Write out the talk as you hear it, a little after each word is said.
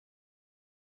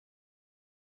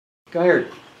Geir,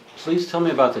 please tell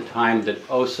me about the time that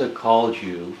OSA called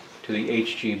you to the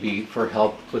HGB for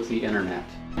help with the internet.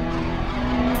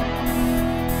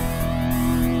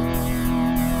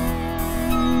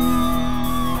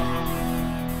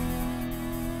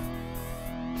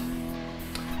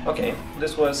 Okay,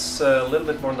 this was a little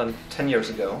bit more than 10 years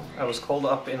ago. I was called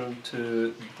up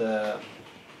into the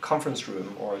conference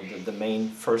room, or the main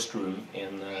first room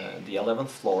in the 11th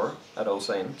floor at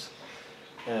OSA.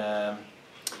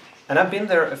 And I've been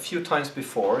there a few times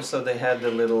before, so they had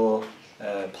the little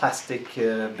plastic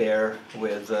bear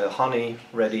with honey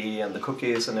ready and the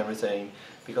cookies and everything.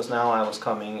 Because now I was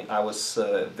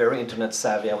very internet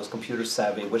savvy, I was computer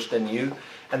savvy, which they knew.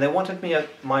 And they wanted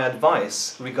my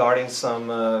advice regarding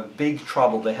some big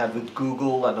trouble they had with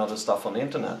Google and other stuff on the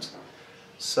internet.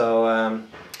 So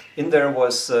in there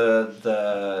was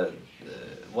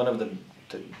one of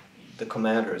the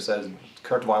commanders.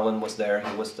 Kurt Weiland was there.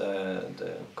 He was the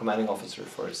commanding officer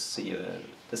for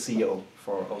the CEO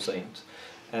for OSA.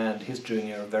 And his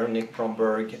junior, Nick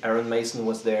Bromberg. Aaron Mason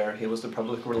was there. He was the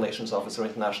public relations officer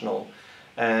international.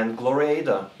 And Gloria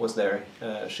Ada was there.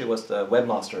 She was the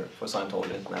webmaster for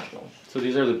Scientology International. So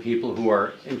these are the people who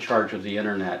are in charge of the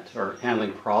internet, or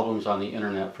handling problems on the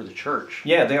internet for the church.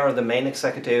 Yeah, they are the main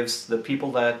executives, the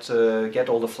people that get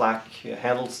all the flack,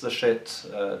 handles the shit,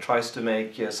 tries to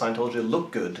make Scientology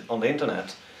look good on the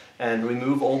internet, and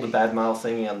remove all the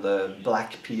bad-mouthing and the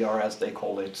black PR, as they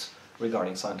call it,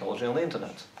 regarding Scientology on the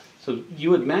internet. So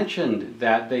you had mentioned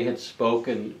that they had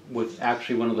spoken with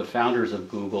actually one of the founders of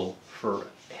Google for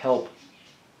help.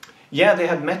 Yeah, they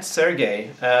had met Sergey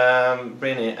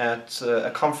Brin at a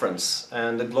conference,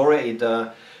 and Gloria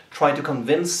Ada tried to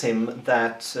convince him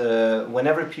that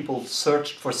whenever people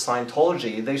searched for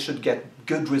Scientology, they should get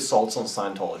good results on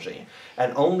Scientology.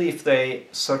 And only if they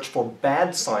search for bad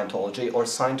Scientology or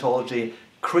Scientology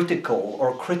critical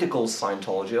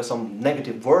Scientology or some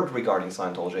negative word regarding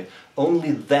Scientology,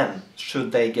 only then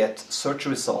should they get search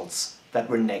results that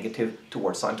were negative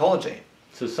towards Scientology.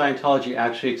 So Scientology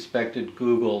actually expected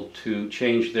Google to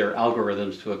change their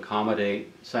algorithms to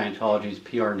accommodate Scientology's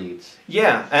PR needs.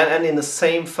 Yeah, and in the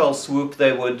same fell swoop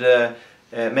they would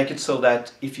make it so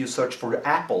that if you search for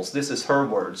apples, this is her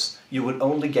words, you would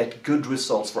only get good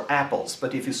results for apples.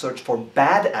 But if you search for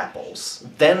bad apples,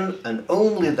 then and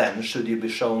only then should you be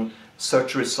shown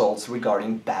search results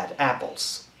regarding bad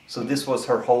apples. So this was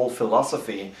her whole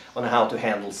philosophy on how to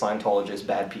handle Scientology's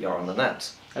bad PR on the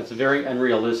net. That's very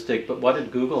unrealistic, but what did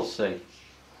Google say?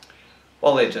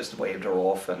 Well, they just waved her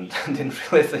off and didn't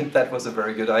really think that was a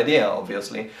very good idea,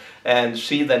 obviously. And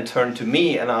she then turned to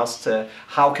me and asked,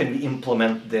 how can we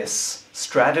implement this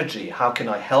strategy? How can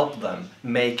I help them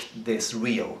make this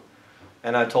real?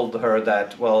 And I told her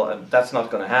that, well, that's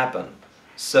not going to happen.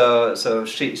 So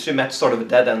she met sort of a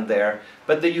dead end there,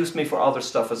 but they used me for other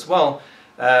stuff as well,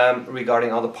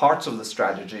 regarding other parts of the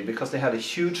strategy, because they had a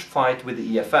huge fight with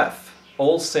the EFF,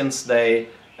 all since they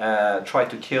tried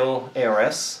to kill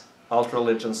ARS, Ultra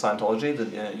Religion Scientology, the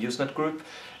Usenet group,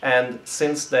 and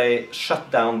since they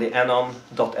shut down the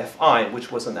anon.fi,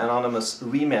 which was an anonymous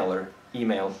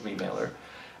email remailer,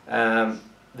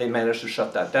 they managed to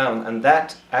shut that down, and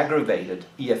that aggravated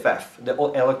EFF, the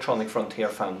Electronic Frontier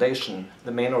Foundation,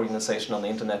 the main organization on the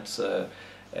internet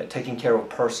taking care of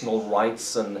personal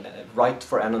rights and right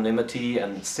for anonymity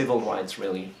and civil rights,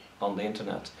 really, on the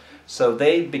internet. So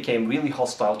they became really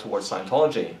hostile towards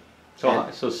Scientology.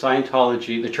 So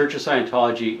Scientology, the Church of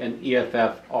Scientology and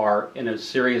EFF are in a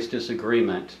serious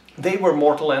disagreement. They were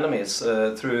mortal enemies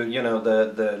through,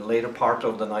 the later part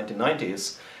of the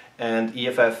 1990s. And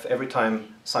EFF, every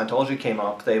time Scientology came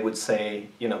up, they would say,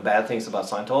 bad things about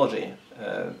Scientology.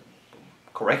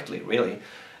 Correctly, really.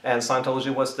 And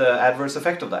Scientology was the adverse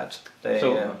effect of that. They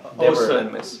were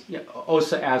enemies. Yeah,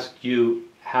 OSA asked you,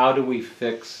 how do we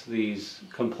fix these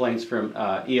complaints from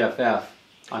EFF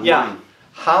online? Yeah.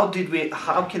 How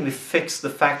can we fix the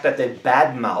fact that they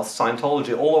badmouth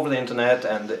Scientology all over the internet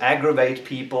and aggravate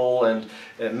people and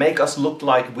make us look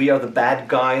like we are the bad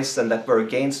guys and that we're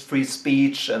against free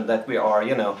speech and that we are,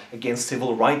 against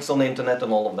civil rights on the internet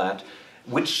and all of that,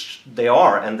 which they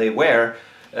are and they were.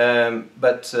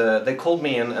 But they called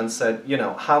me in and said,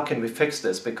 how can we fix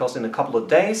this? Because in a couple of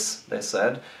days, they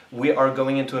said, we are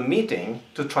going into a meeting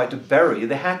to try to bury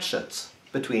the hatchet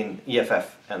between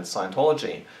EFF and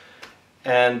Scientology.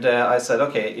 And I said,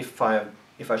 okay, if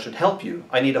I should help you,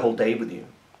 I need a whole day with you.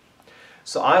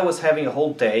 So I was having a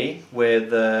whole day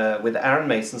with Aaron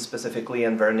Mason specifically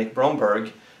and Nick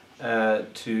Bromberg,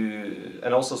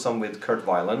 and also some with Kurt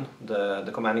Weiland,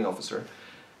 the commanding officer,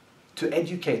 to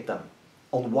educate them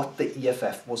on what the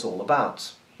EFF was all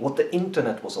about, what the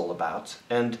internet was all about,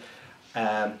 and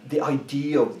the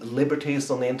idea of liberties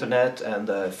on the internet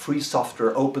and free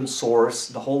software, open source,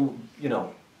 the whole,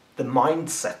 the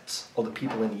mindset of the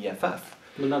people in EFF.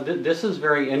 Well, now, this is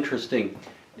very interesting.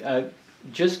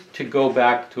 Just to go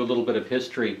back to a little bit of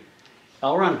history,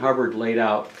 L. Ron Hubbard laid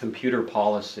out computer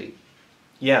policy.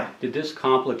 Yeah. Did this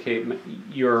complicate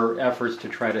your efforts to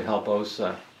try to help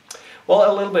OSA?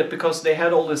 Well, a little bit, because they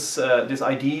had all this this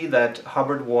idea that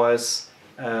Hubbard was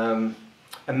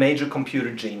a major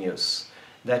computer genius,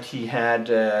 that he had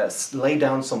laid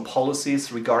down some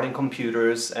policies regarding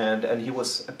computers, and he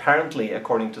was apparently,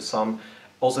 according to some,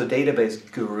 also a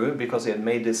database guru, because he had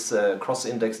made this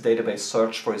cross-index database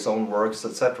search for his own works,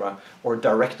 etc., or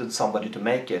directed somebody to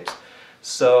make it.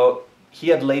 So he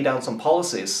had laid down some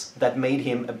policies that made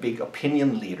him a big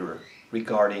opinion leader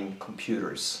regarding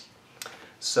computers.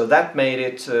 So that made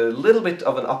it a little bit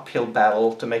of an uphill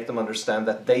battle to make them understand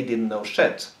that they didn't know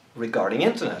shit regarding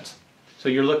internet. So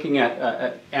you're looking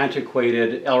at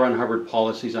antiquated L. Ron Hubbard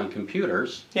policies on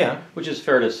computers, yeah, which is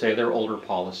fair to say they're older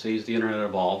policies, the internet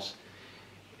evolves.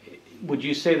 Would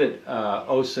you say that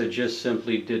OSA just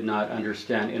simply did not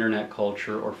understand internet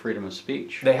culture or freedom of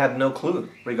speech? They had no clue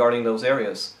regarding those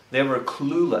areas. They were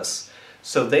clueless.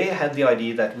 So they had the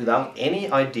idea that without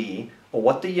any idea of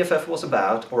what the EFF was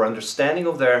about or understanding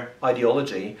of their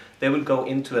ideology, they would go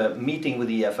into a meeting with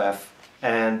the EFF,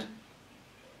 and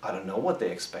I don't know what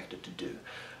they expected to do.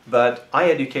 But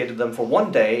I educated them for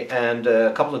one day, and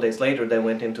a couple of days later they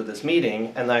went into this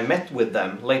meeting, and I met with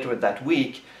them later that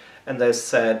week, and they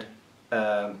said,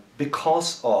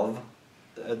 because of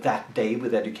that day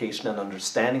with education and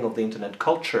understanding of the internet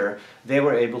culture, they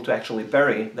were able to actually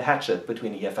bury the hatchet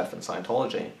between EFF and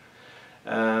Scientology.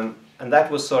 And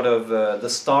that was sort of the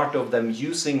start of them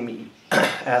using me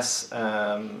as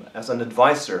an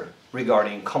advisor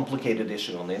regarding complicated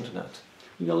issue on the internet.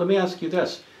 Let me ask you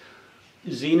this.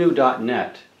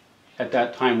 Xenu.net at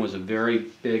that time was a very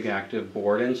big active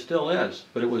board, and still is,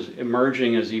 but it was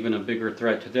emerging as even a bigger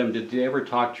threat to them. Did they ever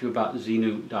talk to you about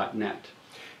Xenu.net?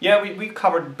 Yeah, we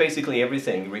covered basically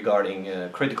everything regarding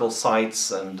critical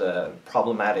sites and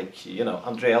problematic,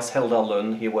 Andreas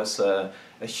Heldalund, he was a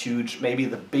huge, maybe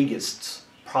the biggest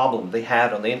problem they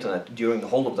had on the internet during the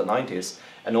whole of the 90s,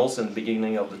 and also in the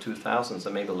beginning of the 2000s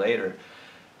and maybe later.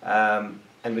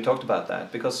 And we talked about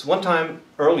that, because one time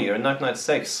earlier, in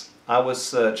 1996, I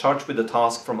was charged with a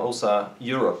task from OSA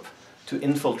Europe to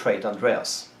infiltrate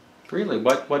Andreas. Really?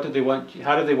 What did they want?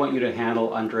 How did they want you to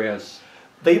handle Andreas?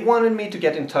 They wanted me to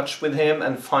get in touch with him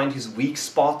and find his weak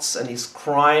spots and his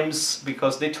crimes,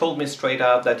 because they told me straight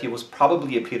out that he was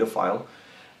probably a pedophile,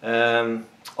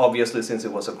 obviously, since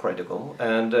it was so critical.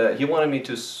 And they wanted me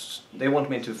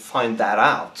to find that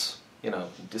out,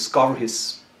 discover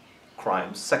his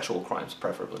crimes, sexual crimes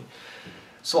preferably.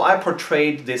 So I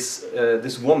portrayed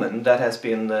this woman that has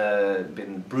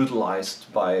been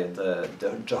brutalized by the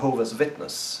Jehovah's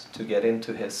Witness to get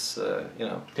into his,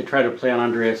 To try to play on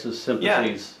Andreas's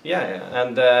sympathies. Yeah.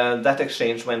 And that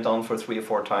exchange went on for 3 or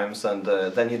 4 times, and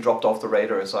then he dropped off the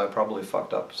radar, so I probably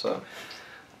fucked up. So,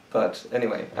 but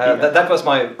anyway, that was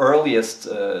my earliest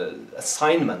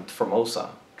assignment from OSA,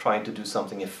 trying to do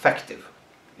something effective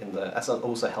as an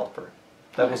OSA helper.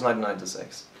 That was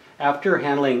 1996. After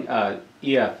handling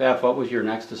EFF, what was your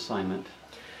next assignment?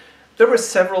 There were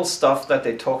several stuff that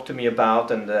they talked to me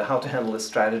about, and how to handle a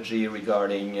strategy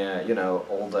regarding,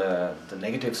 all the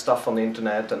negative stuff on the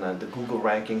internet, and the Google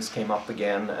rankings came up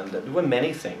again, and there were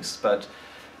many things. But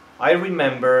I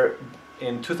remember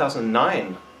in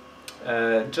 2009,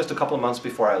 just a couple of months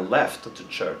before I left the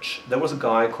church, there was a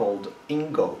guy called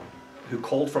Ingo who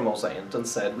called from OSA and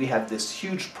said, we have this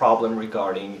huge problem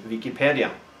regarding Wikipedia.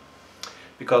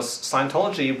 Because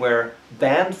Scientology were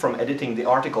banned from editing the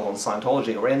article on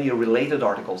Scientology or any related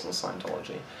articles on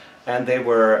Scientology. And they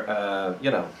were,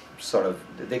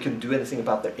 they couldn't do anything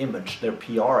about their image, their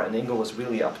PR, and Ingo was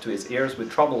really up to his ears with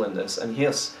trouble in this. And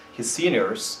his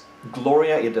seniors,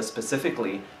 Gloria Ida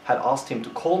specifically, had asked him to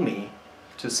call me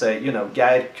to say,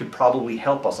 Geir could probably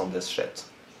help us on this shit.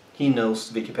 He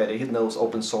knows Wikipedia, he knows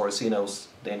open source, he knows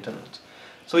the internet.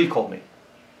 So he called me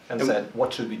and said,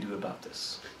 what should we do about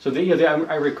this? So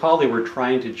I recall they were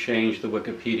trying to change the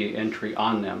Wikipedia entry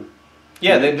on them.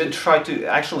 Yeah, they tried to do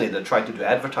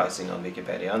advertising on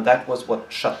Wikipedia, and that was what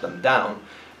shut them down.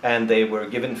 And they were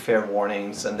given fair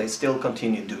warnings, and they still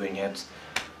continued doing it.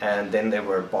 And then they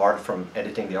were barred from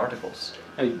editing the articles.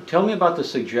 Tell me about the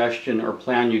suggestion or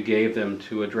plan you gave them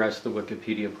to address the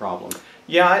Wikipedia problem.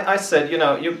 Yeah, I said,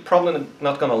 you're probably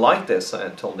not going to like this, I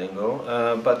told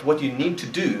Ingo, but what you need to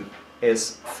do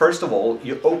is, first of all,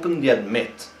 you openly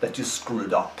admit that you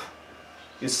screwed up.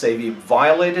 You say we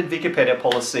violated Wikipedia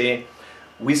policy,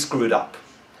 we screwed up.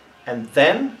 And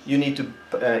then you need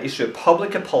to issue a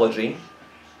public apology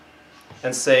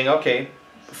and saying, okay,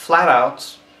 flat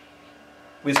out,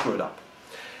 we screwed up.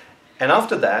 And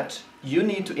after that, you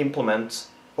need to implement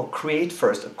or create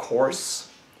first a course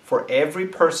for every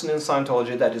person in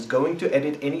Scientology that is going to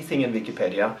edit anything in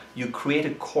Wikipedia. You create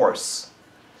a course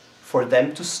for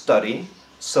them to study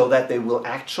so that they will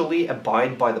actually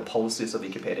abide by the policies of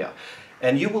Wikipedia.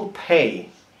 And you will pay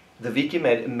the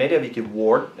MediaWiki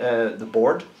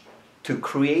board to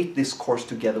create this course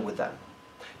together with them.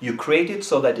 You create it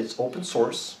so that it's open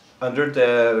source under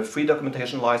the free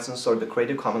documentation license or the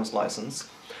Creative Commons license,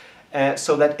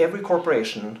 so that every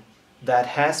corporation that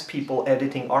has people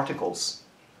editing articles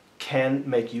can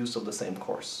make use of the same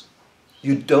course.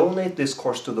 You donate this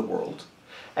course to the world,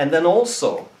 and then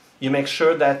also you make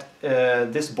sure that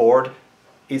this board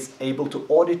is able to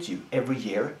audit you every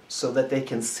year so that they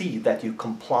can see that you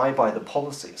comply by the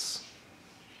policies.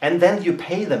 And then you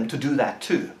pay them to do that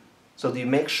too. So that you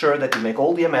make sure that you make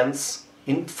all the amends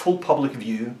in full public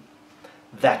view.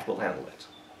 That will handle it.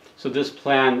 So this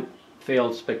plan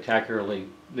failed spectacularly.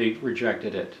 They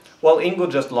rejected it. Well,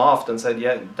 Ingo just laughed and said,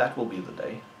 yeah, that will be the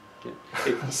day.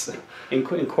 Yeah. In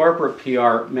corporate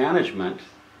PR management,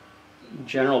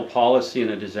 general policy in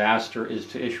a disaster is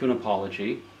to issue an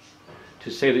apology, to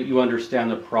say that you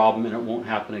understand the problem and it won't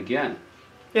happen again.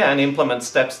 Yeah, and implement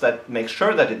steps that make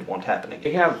sure that it won't happen again.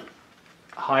 They have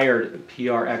hired a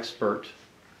PR expert,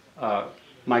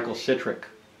 Michael Citrick.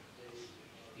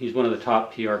 He's one of the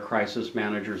top PR crisis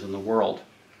managers in the world,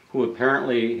 who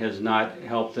apparently has not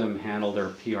helped them handle their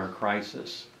PR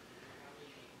crisis.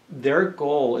 Their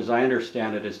goal, as I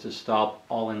understand it, is to stop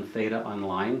all in theta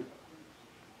online.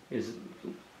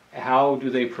 How do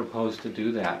they propose to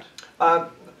do that?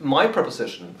 My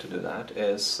proposition to do that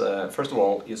is, first of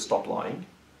all, you stop lying.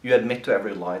 You admit to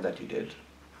every lie that you did.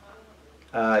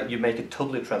 You make it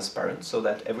totally transparent so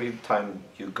that every time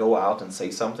you go out and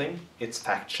say something, it's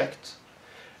fact-checked.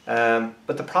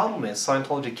 But the problem is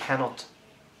Scientology cannot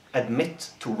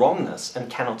admit to wrongness and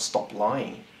cannot stop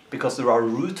lying, because there are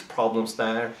root problems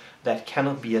there that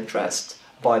cannot be addressed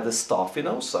by the staff in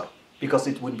OSA, because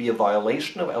it would be a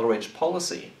violation of LRH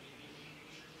policy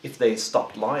if they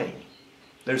stopped lying.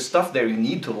 There's stuff there you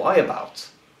need to lie about.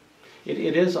 It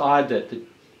is odd that the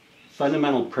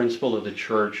fundamental principle of the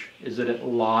church is that it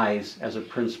lies as a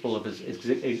principle of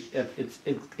its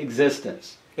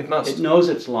existence. It must. It knows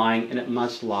it's lying and it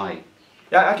must lie.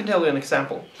 Yeah, I can tell you an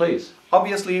example. Please.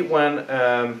 Obviously,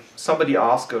 when somebody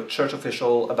asks a church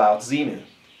official about Xenu,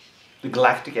 the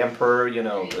Galactic Emperor, you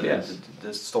know,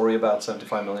 the story about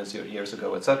 75 million years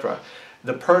ago, etc.,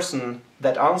 the person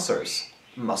that answers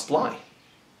must lie,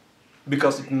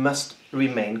 because it must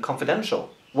remain confidential.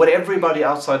 What everybody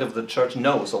outside of the church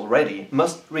knows already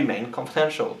must remain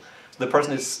confidential. The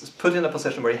person is put in a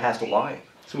position where he has to lie.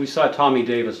 So we saw Tommy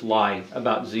Davis lie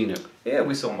about Xenu. Yeah,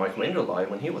 we saw Mike Ringer lie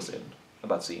when he was in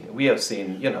about Xenu. We have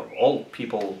seen, you know, all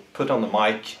people put on the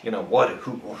mic, you know,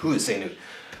 who is Xenu?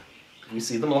 We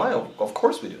see them lie, of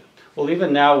course we do. Well,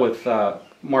 even now with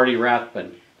Marty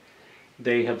Rathbun,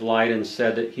 they have lied and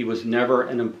said that he was never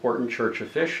an important church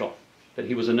official, that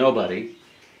he was a nobody,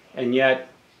 and yet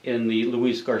in the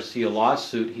Luis Garcia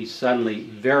lawsuit, he's suddenly a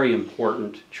very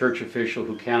important church official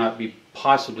who cannot be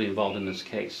possibly involved in this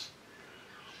case.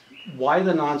 Why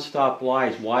the non-stop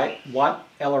lies? What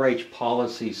LRH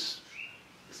policies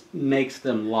makes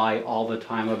them lie all the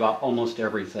time about almost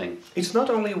everything? It's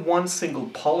not only one single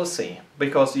policy,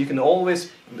 because you can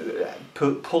always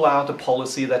pull out a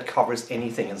policy that covers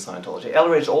anything in Scientology.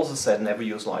 LRH also said never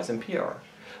use lies in PR.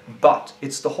 But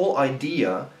it's the whole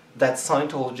idea that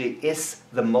Scientology is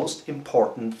the most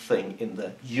important thing in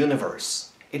the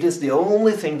universe. It is the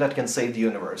only thing that can save the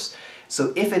universe.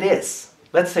 So if it is,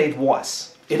 let's say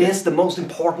it is the most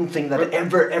important thing that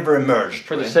ever emerged.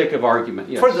 For the sake of argument,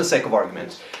 yes. For the sake of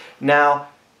argument. Now,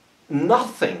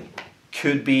 nothing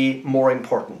could be more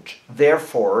important.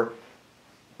 Therefore,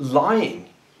 lying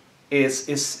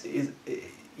is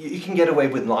you can get away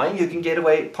with lying, you can get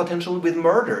away potentially with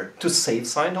murder to save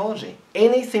Scientology.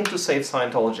 Anything to save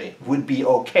Scientology would be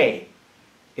okay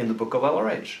in the book of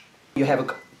LRH. You have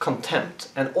a contempt,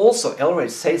 and also LRH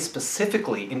says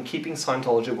specifically in keeping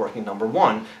Scientology working, number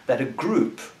one, that a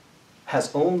group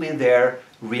has only their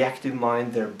reactive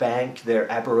mind, their bank,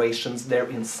 their aberrations, their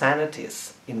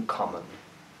insanities in common.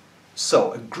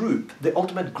 So a group, the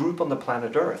ultimate group on the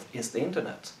planet Earth is the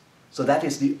internet. So that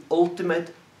is the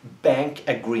ultimate bank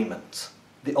agreement,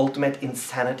 the ultimate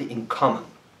insanity in common.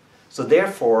 So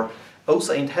therefore,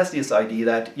 OSA has this idea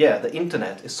that, yeah, the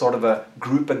internet is sort of a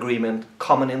group agreement,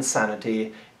 common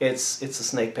insanity, it's a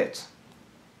snake pit.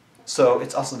 So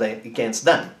it's us against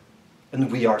them,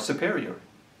 and we are superior.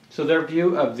 So their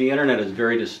view of the internet is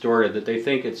very distorted, that they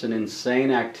think it's an insane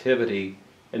activity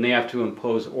and they have to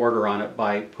impose order on it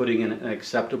by putting in an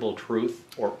acceptable truth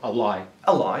or a lie.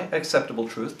 A lie, acceptable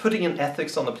truth, putting in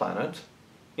ethics on the planet,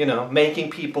 you know, making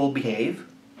people behave,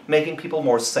 making people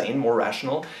more sane, more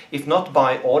rational, if not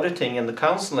by auditing and the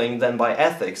counseling, then by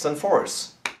ethics and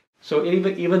force. So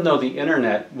even though the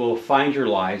internet will find your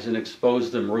lies and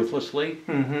expose them ruthlessly,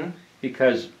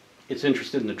 because it's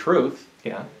interested in the truth,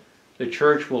 yeah, the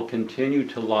church will continue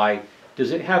to lie. Does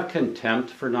it have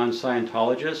contempt for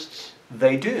non-Scientologists?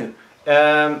 They do.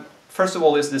 First of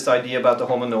all, is this idea about the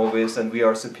homo novus and we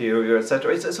are superior,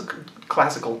 etc. It's a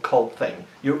classical cult thing.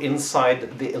 You're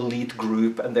inside the elite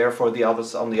group, and therefore the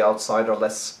others on the outside are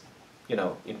less, you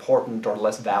know, important or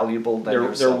less valuable than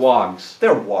yourself. They're wogs.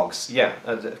 They're wogs, yeah,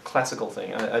 a classical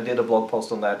thing. I did a blog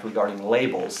post on that regarding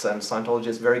labels, and Scientology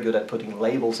is very good at putting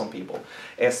labels on people.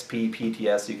 SP,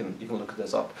 PTS, you can look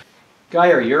this up.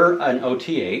 Geir, you're an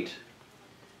OT8.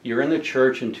 You're in the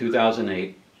church in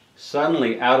 2008.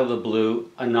 Suddenly, out of the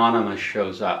blue, Anonymous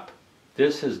shows up.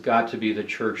 This has got to be the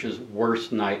church's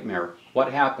worst nightmare.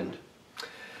 What happened?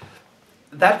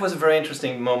 That was a very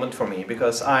interesting moment for me,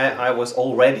 because I was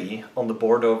already on the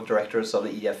board of directors of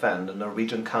the EFN, the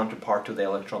Norwegian counterpart to the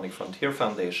Electronic Frontier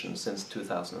Foundation, since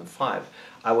 2005.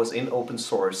 I was in open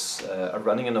source,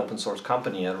 running an open source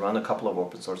company. I run a couple of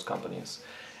open source companies.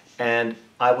 And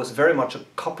I was very much a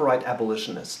copyright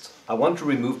abolitionist. I want to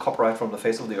remove copyright from the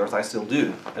face of the earth. I still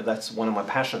do. And that's one of my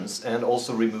passions. And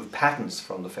also remove patents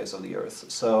from the face of the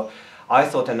earth. So I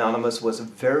thought Anonymous was a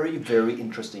very, very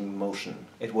interesting motion.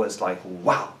 It was like,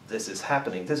 wow, this is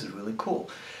happening. This is really cool.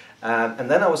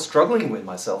 And then I was struggling with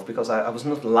myself, because I was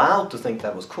not allowed to think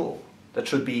that was cool. That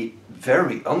should be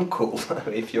very uncool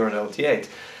if you're an OT8.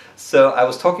 So I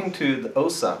was talking to the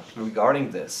OSA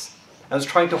regarding this. I was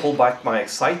trying to hold back my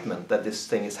excitement that this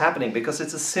thing is happening, because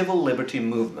it's a civil liberty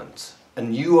movement, a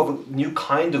new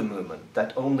kind of movement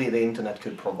that only the internet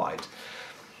could provide.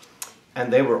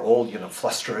 And they were all, you know,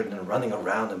 flustered and running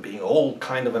around and being all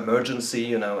kind of emergency,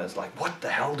 you know, it's like, what the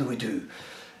hell do we do?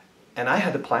 And I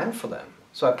had a plan for them.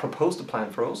 So I proposed a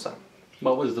plan for OSA.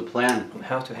 What was the plan? On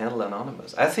how to handle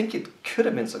Anonymous. I think it could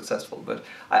have been successful, but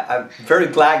I'm very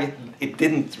glad it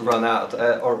didn't run out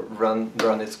or run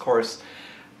its course.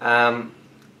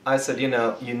 I said, you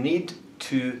know, you need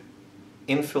to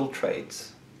infiltrate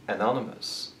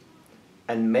Anonymous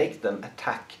and make them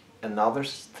attack another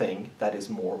thing that is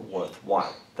more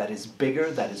worthwhile, that is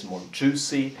bigger, that is more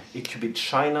juicy. It could be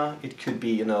China, it could be,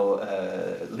 you know,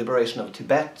 liberation of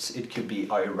Tibet, it could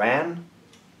be Iran,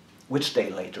 which they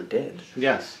later did.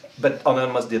 Yes. But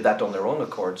Anonymous did that on their own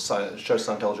accord. Church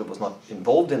Scientology was not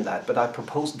involved in that, but I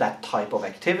proposed that type of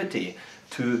activity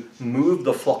to move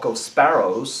the flock of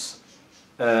sparrows,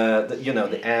 you know,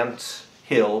 the ant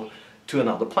hill, to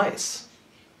another place.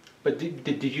 But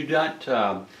did you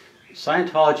not,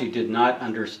 Scientology did not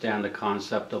understand the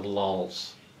concept of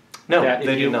lulls. No,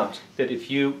 they did not. That if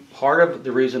you, part of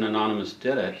the reason Anonymous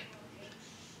did it,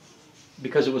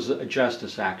 because it was a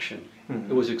justice action.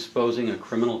 It was exposing a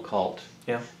criminal cult.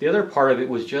 Yeah. The other part of it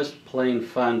was just plain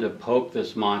fun to poke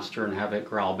this monster and have it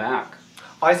growl back.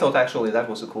 I thought actually that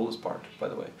was the coolest part, by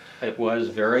the way. It was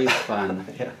very fun.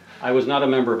 Yeah. I was not a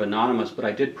member of Anonymous, but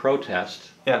I did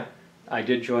protest. Yeah. I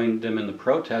did join them in the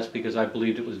protest because I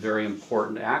believed it was very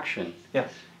important action. Yeah.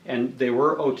 And they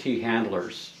were OT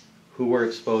handlers who were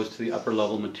exposed to the upper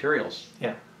level materials.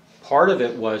 Yeah. Part of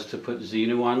it was to put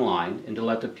Xenu online and to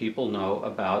let the people know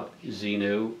about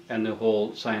Xenu and the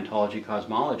whole Scientology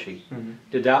cosmology.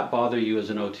 Did that bother you as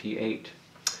an OT8?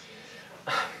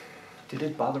 Did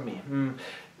it bother me?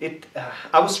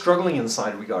 I was struggling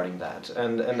inside regarding that,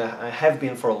 and I have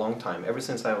been for a long time. Ever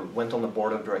since I went on the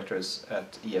board of directors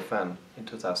at EFN in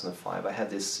 2005, I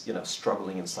had this, you know,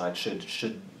 struggling inside.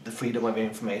 Should the freedom of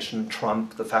information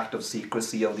trump the fact of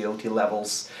secrecy of the OT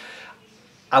levels?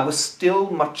 I was still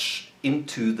much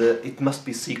into it must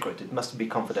be secret, it must be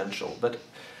confidential. But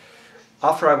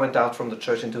after I went out from the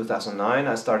church in 2009,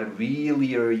 I started really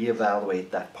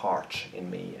reevaluate that part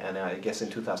in me. And I guess in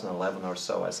 2011 or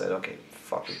so, I said, okay,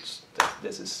 fuck it,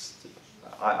 this is,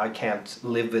 I can't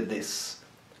live with this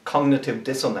cognitive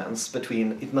dissonance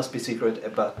between it must be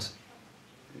secret, but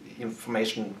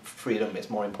information freedom is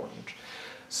more important.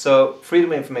 So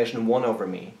freedom of information won over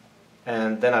me.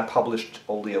 And then I published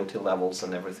all the OT levels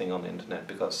and everything on the internet,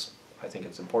 because I think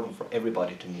it's important for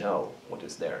everybody to know what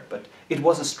is there. But it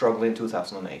was a struggle in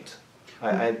 2008.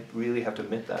 I really have to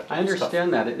admit that. I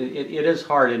understand that. It is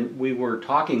hard, and we were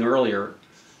talking earlier,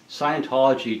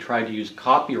 Scientology tried to use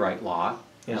copyright law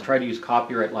Yeah. Has tried to use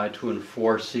copyright law to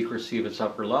enforce secrecy of its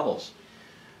upper levels.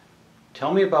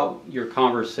 Tell me about your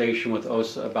conversation with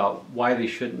OSA about why they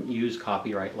shouldn't use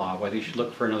copyright law, why they should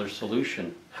look for another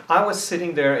solution. I was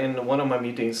sitting there in one of my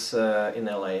meetings in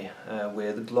LA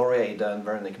with Gloria Ada and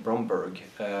Veronique Bromberg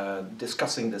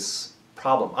discussing this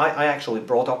problem. I actually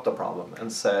brought up the problem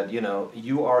and said, you know,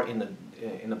 you are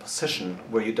in a position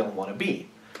where you don't want to be.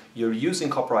 You're using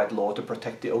copyright law to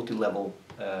protect the OT level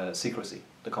secrecy,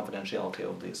 the confidentiality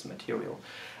of this material.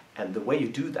 And the way you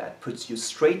do that puts you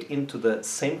straight into the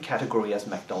same category as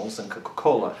McDonald's and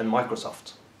Coca-Cola and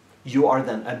Microsoft. You are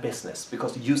then a business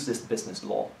because you use this business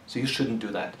law. So you shouldn't do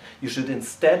that. You should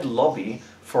instead lobby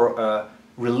for a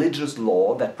religious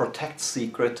law that protects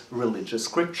secret religious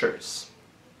scriptures.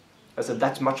 I said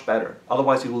that's much better.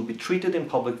 Otherwise you will be treated in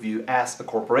public view as a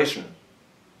corporation,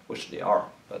 which they are,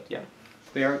 but yeah.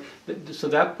 They are, so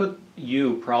that put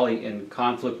you probably in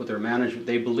conflict with their management.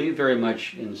 They believe very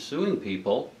much in suing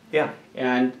people. Yeah.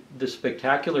 And the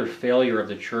spectacular failure of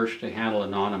the church to handle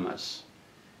anonymous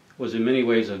was in many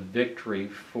ways a victory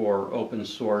for open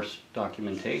source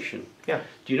documentation. Yeah.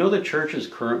 Do you know the church's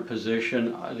current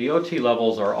position? The OT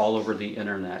levels are all over the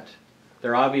internet.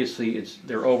 They're obviously,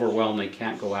 they're overwhelmed, they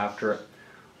can't go after it.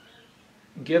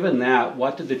 Given that,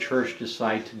 what did the church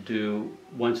decide to do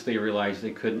once they realized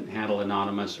they couldn't handle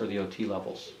anonymous or the OT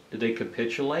levels? Did they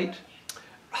capitulate?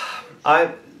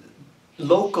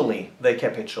 Locally, they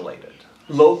capitulated.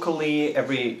 Locally,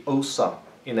 every OSA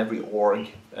in every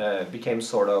org became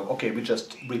sort of, okay, we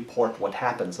just report what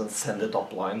happens and send it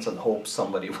uplines and hope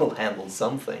somebody will handle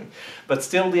something. But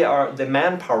still, the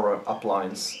manpower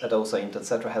uplines at OSA,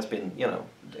 etc., has been, you know,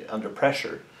 under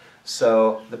pressure.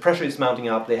 So the pressure is mounting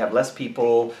up, they have less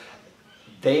people,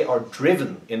 they are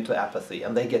driven into apathy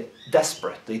and they get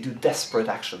desperate, they do desperate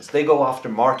actions. They go after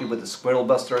Marty with the squirrel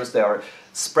busters, they are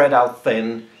spread out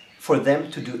thin. For them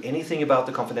to do anything about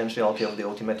the confidentiality of the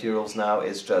OT materials now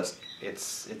is just,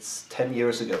 it's 10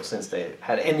 years ago since they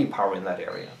had any power in that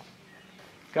area.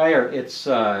 Geir, it's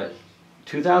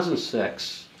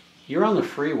 2006, you're on the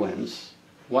free winds.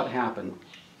 What happened?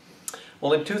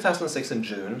 Well, in 2006 in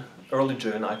June, early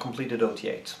June, I completed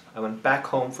OT8. I went back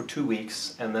home for 2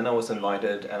 weeks and then I was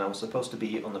invited and I was supposed to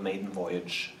be on the maiden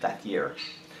voyage that year.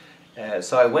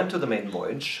 So I went to the maiden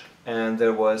voyage and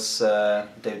there was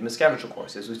David Miscavige, of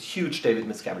course. It was a huge David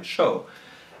Miscavige show.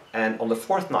 And on the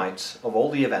fourth night of all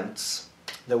the events,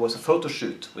 there was a photo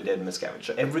shoot with David Miscavige.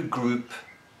 So every group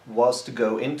was to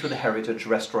go into the Heritage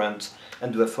restaurant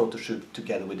and do a photo shoot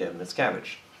together with David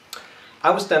Miscavige. I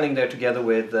was standing there together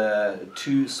with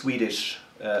 2 Swedish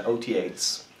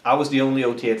OT8s. I was the only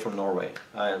OT8 from Norway.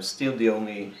 I am still the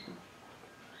only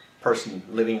person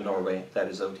living in Norway that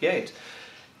is OT8.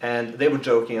 And they were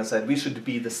joking and said, we should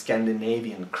be the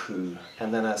Scandinavian crew.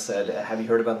 And then I said, have you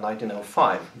heard about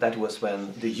 1905? That was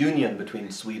when the union between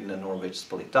Sweden and Norway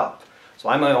split up. So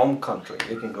I'm my own country,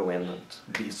 you can go in and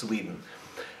be Sweden.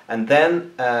 And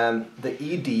then the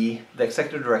ED, the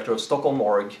executive director of Stockholm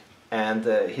Org, and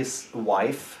his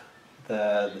wife,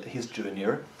 his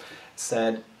junior,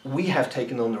 said, we have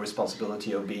taken on the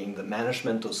responsibility of being the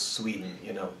management of Sweden,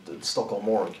 you know, the Stockholm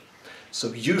Org.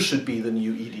 So you should be the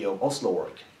new ED of Oslo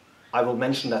Org. I will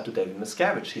mention that to David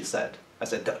Miscavige, he said. I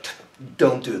said,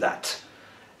 don't do that.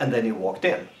 And then he walked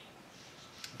in,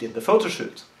 did the photo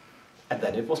shoot, and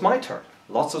then it was my turn.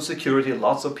 Lots of security,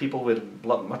 lots of people with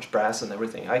much brass and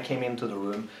everything. I came into the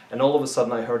room, and all of a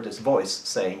sudden I heard this voice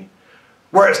saying,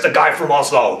 where's the guy from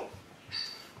Oslo?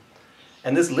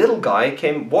 And this little guy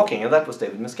came walking, and that was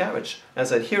David Miscavige, and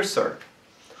said, here, sir.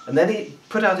 And then he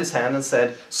put out his hand and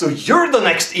said, so you're the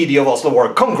next ED of Oslo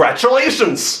Org,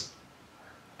 congratulations!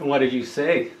 And what did you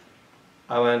say?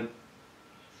 I went,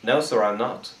 no, sir, I'm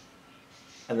not.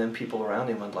 And then people around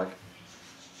him went like,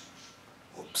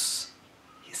 whoops.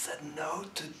 He said no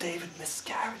to David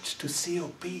Miscavige, to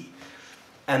COP.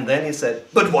 And then he said,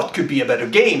 but what could be a better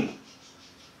game?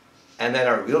 And then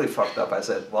I really fucked up. I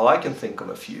said, well, I can think of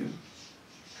a few.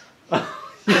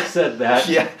 You said that?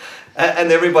 Yeah.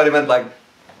 And everybody went like,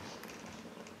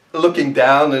 looking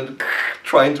down and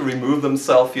trying to remove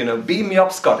themselves, you know, beam me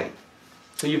up, Scotty.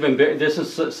 So you've been, this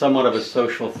is somewhat of a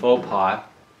social faux pas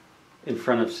in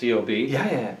front of COB.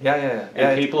 Yeah.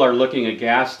 And people are looking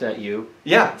aghast at you.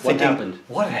 Yeah. What thinking, happened?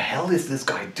 what the hell is this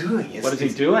guy doing? What is he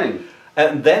doing?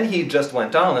 And then he just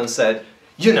went on and said,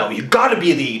 you know, you gotta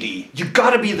be the ED. You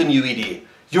gotta be the new ED.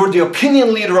 You're the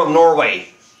opinion leader of Norway.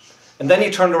 And then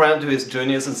he turned around to his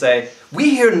juniors and said,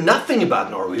 we hear nothing about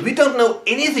Norway. We don't know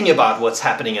anything about what's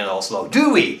happening in Oslo,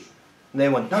 do we? And they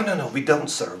went, no, we don't,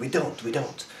 sir. We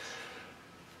don't.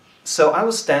 So I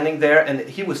was standing there and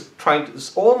he was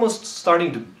almost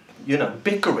starting to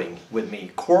bickering with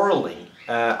me, quarreling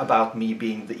about me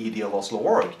being the ED of Oslo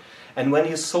org. And when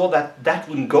he saw that that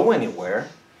wouldn't go anywhere,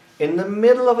 in the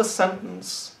middle of a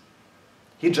sentence,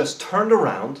 he just turned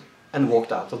around and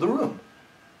walked out of the room.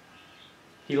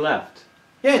 He left.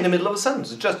 Yeah, in the middle of a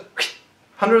sentence, just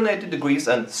 180 degrees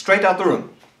and straight out the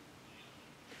room.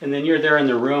 And then you're there in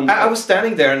the room. I was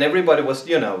standing there and everybody was,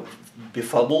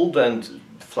 befuddled and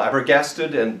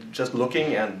flabbergasted and just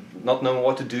looking and not knowing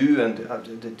what to do and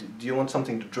do you want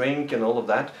something to drink and all of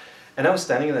that. And I was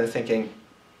standing there thinking,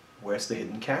 where's the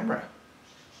hidden camera?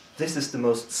 This is the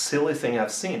most silly thing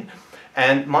I've seen.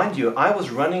 And mind you, I was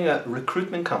running a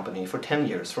recruitment company for 10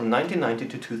 years, from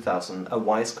 1990 to 2000, a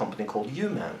wise company called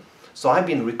U-Man. So I've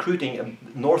been recruiting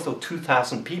north of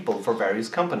 2,000 people for various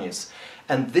companies.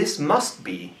 And this must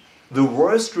be the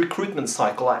worst recruitment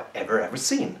cycle I've ever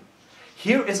seen.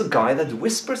 Here is a guy that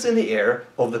whispers in the ear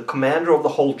of the commander of the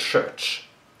whole church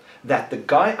that the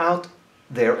guy out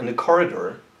there in the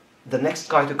corridor, the next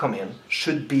guy to come in,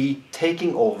 should be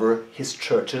taking over his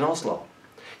church in Oslo.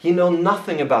 He knew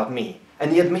nothing about me,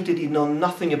 and he admitted he knew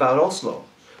nothing about Oslo.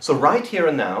 So right here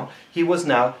and now, he was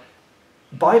now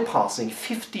bypassing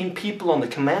 15 people on the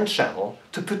command channel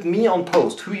to put me on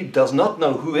post, who he does not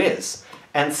know who is,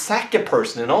 and sack a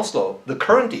person in Oslo, the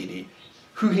current ED,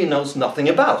 who he knows nothing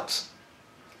about.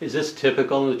 Is this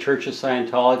typical in the Church of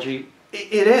Scientology?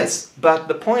 It is, but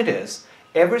the point is,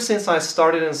 ever since I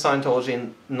started in Scientology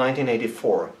in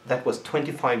 1984, that was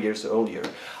 25 years earlier,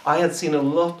 I had seen a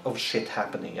lot of shit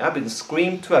happening. I've been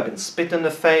screamed to, I've been spit in the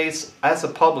face, as a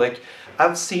public,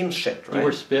 I've seen shit, right? You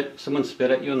were someone spit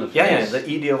at you in the face? Yeah, the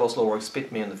ED of Oslo org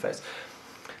spit me in the face.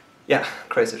 Yeah,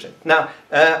 crazy shit. Now,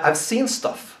 I've seen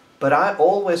stuff, but I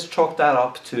always chalk that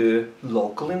up to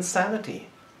local insanity.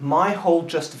 My whole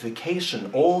justification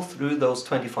all through those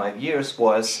 25 years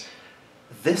was,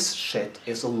 this shit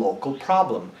is a local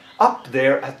problem. Up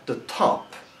there at the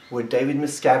top, where David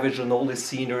Miscavige and all the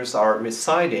seniors are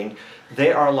residing,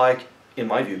 they are like, in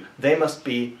my view, they must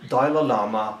be Dalai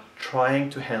Lama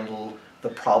trying to handle the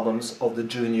problems of the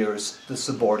juniors, the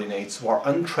subordinates, who are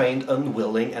untrained,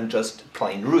 unwilling, and just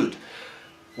plain rude.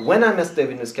 When I met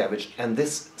David Miscavige and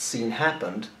this scene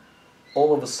happened,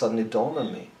 all of a sudden it dawned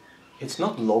on me. It's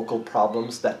not local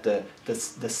problems that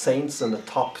the saints in the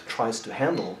top tries to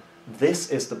handle. This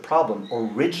is the problem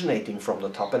originating from the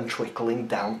top and trickling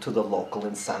down to the local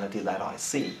insanity that I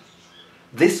see.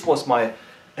 This was my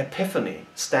epiphany,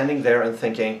 standing there and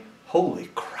thinking, holy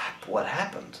crap, what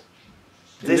happened?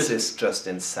 This is just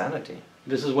insanity.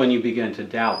 This is when you began to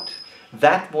doubt.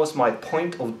 That was my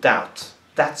point of doubt.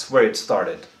 That's where it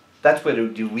started. That's where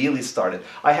it really started.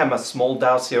 I have my small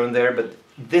doubts here and there, but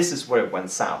this is where it went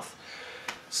south.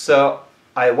 So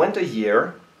I went a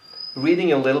year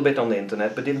reading a little bit on the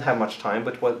internet, but didn't have much time,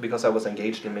 because I was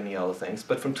engaged in many other things.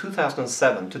 But from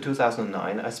 2007 to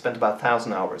 2009, I spent about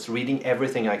 1,000 hours reading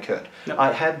everything I could. Yep.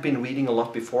 I had been reading a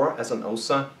lot before as an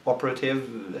OSA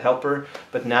operative helper,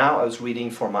 but now I was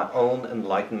reading for my own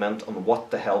enlightenment on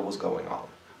what the hell was going on.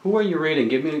 Who are you reading?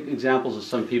 Give me examples of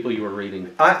some people you were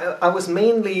reading. I was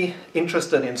mainly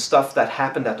interested in stuff that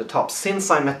happened at the top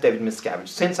since I met David Miscavige,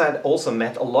 since I had also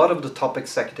met a lot of the top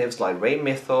executives like Ray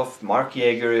Mithoff, Mark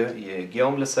Yeager,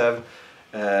 Guillaume Lesev,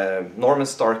 Norman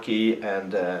Starkey,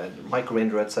 and Mike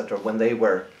Rinder, etc., when they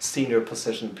were senior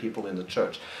positioned people in the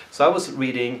church. So I was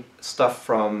reading stuff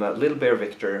from Little Bear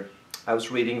Victor, I was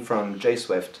reading from Jay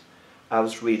Swift, I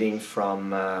was reading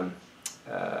from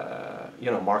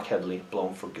Mark Headley,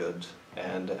 Blown for Good,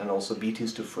 and also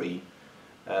BT's to Free.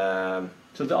 So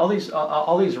all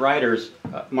these writers,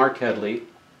 Mark Headley,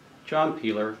 John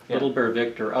Peeler, yeah. Little Bear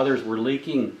Victor, others were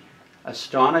leaking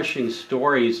astonishing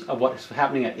stories of what's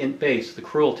happening at Int Base, the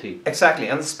cruelty. Exactly,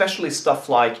 and especially stuff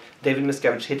like David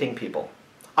Miscavige hitting people.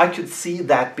 I could see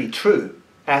that be true,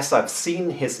 as I've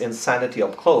seen his insanity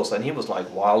up close, and he was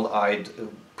like wild-eyed,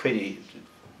 pretty,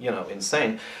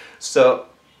 insane. So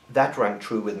that rang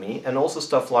true with me, and also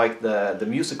stuff like the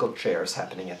musical chairs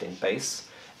happening at Int Base,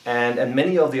 and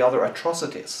many of the other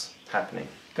atrocities happening.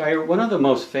 Geir, one of the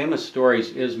most famous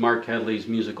stories is Mark Headley's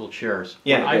musical chairs.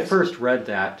 Yeah, when I first read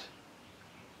that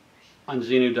on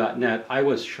Xenu.net, I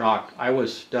was shocked. I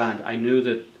was stunned. I knew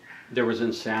that there was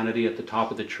insanity at the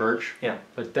top of the church, yeah.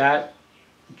 But that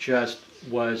just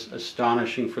was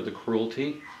astonishing for the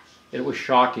cruelty. It was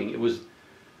shocking. It was,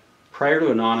 prior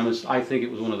to Anonymous, I think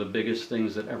it was one of the biggest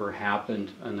things that ever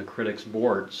happened on the critics'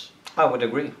 boards. I would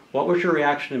agree. What was your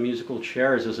reaction to musical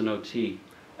chairs as an OT?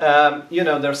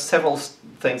 There's several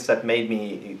things that made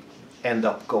me end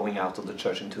up going out of the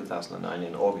church in 2009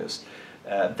 in August.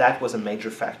 That was a major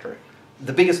factor.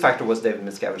 the biggest factor was David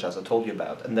Miscavige, as I told you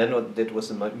about. And then it was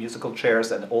the musical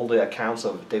chairs and all the accounts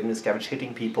of David Miscavige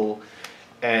hitting people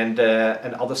and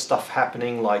other stuff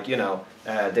happening, like, you know,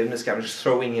 David Miscavige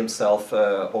throwing himself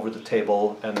over the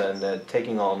table and then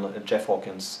taking on Jeff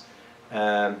Hawkins.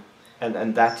 And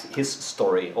that his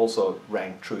story also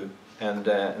rang true.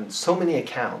 And so many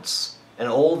accounts, and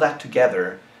all that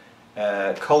together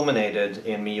culminated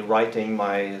in me writing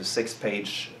my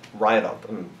 6-page write-up,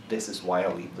 and this is why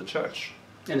I leave the church.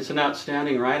 And it's an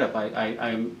outstanding write-up.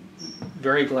 I'm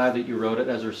very glad that you wrote it,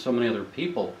 as are so many other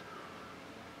people.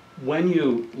 When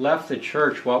you left the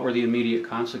church, what were the immediate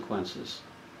consequences?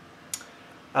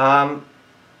 I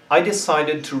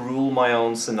decided to rule my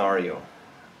own scenario.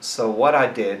 So what I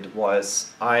did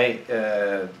was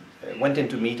I went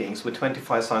into meetings with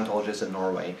 25 Scientologists in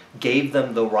Norway, gave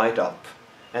them the write-up,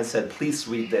 and said, please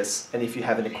read this, and if you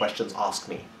have any questions, ask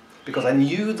me. Because I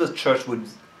knew the church would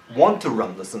want to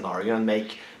run the scenario and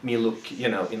make me look, you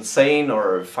know, insane,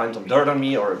 or find some dirt on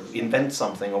me, or invent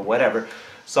something, or whatever.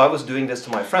 So I was doing this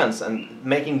to my friends and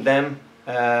making them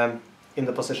in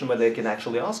the position where they can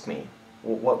actually ask me,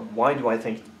 why do I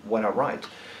think what I write?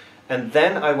 And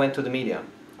then I went to the media.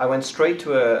 I went straight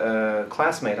to a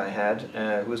classmate I had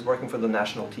who was working for the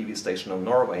national TV station of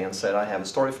Norway and said, I have a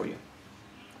story for you.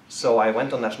 So I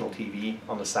went on national TV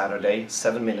on a Saturday,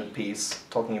 7-minute piece,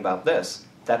 talking about this.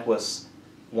 That was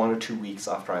 1 or 2 weeks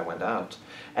after I went out.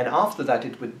 And after that,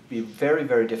 it would be very,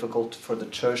 very difficult for the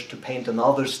church to paint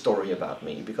another story about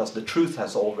me, because the truth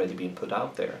has already been put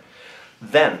out there.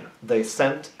 Then they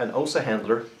sent an OSA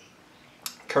handler,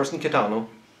 Kirsten Kitano,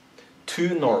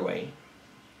 to Norway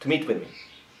to meet with me.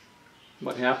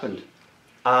 What happened?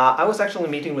 I was actually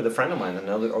meeting with a friend of mine,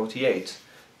 another OT8.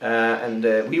 And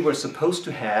we were supposed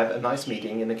to have a nice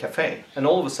meeting in a cafe, and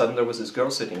all of a sudden there was this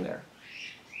girl sitting there.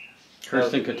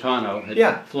 Kirsten Kitano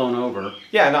had flown over.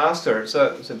 Yeah, and I asked her,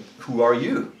 so who are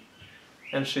you?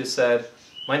 And she said,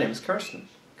 my name is Kirsten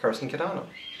Kitano.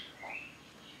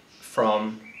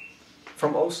 From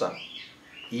OSA.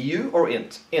 EU or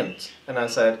INT? INT. And I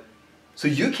said, so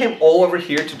you came all over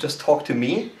here to just talk to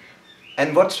me?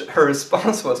 And what her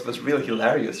response was really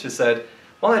hilarious. She said,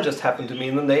 well, I just happened to be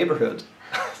in the neighborhood.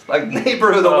 Like,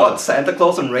 neighborhood of what? Santa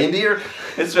Claus and reindeer?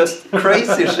 It's just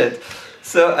crazy shit.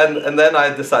 So, and then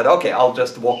I decided, okay, I'll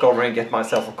just walk over and get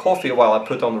myself a coffee while I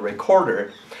put on the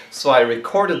recorder. So I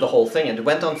recorded the whole thing, and it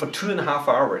went on for 2.5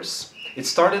 hours. It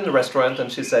started in the restaurant,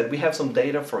 and she said, we have some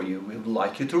data for you we would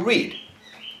like you to read.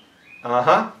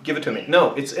 Give it to me.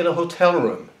 No, it's in a hotel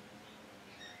room.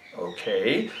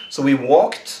 Okay. So we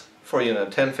walked for,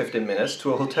 10-15 minutes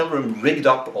to a hotel room rigged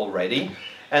up already,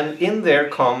 and in there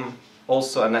come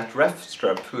also Annette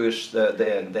Refstrup, who is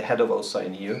the head of OSA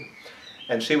in EU,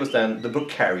 and she was then the book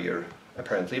carrier,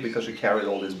 apparently, because she carried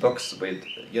all these books with,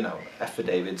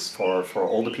 affidavits for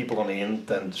all the people on the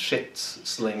INT and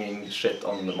slinging shit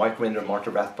on the Mike Rinder, Martha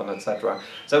Rathbun, etc.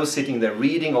 So I was sitting there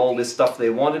reading all this stuff they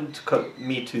wanted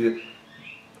me to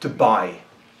buy,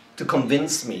 to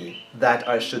convince me that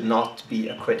I should not be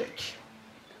a critic.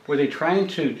 Were they trying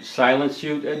to silence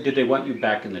you? Did they want you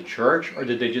back in the church, or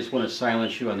did they just want to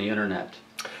silence you on the internet?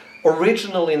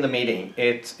 Originally in the meeting,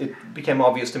 it became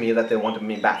obvious to me that they wanted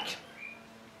me back.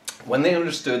 When they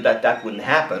understood that that wouldn't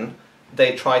happen,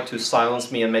 they tried to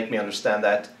silence me and make me understand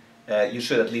that you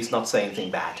should at least not say anything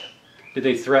bad. Did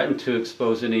they threaten to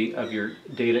expose any of your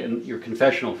data in your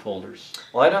confessional folders?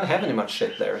 Well, I don't have any much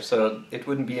shit there, so it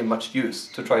wouldn't be much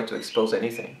use to try to expose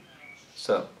anything.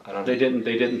 So I don't. They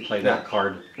didn't play that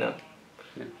card. No.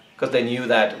 Because they knew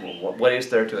that what is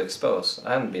there to expose?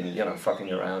 I haven't been,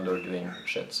 fucking around or doing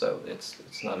shit, so it's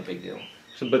not a big deal.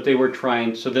 So, but they were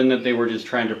trying. So then they were just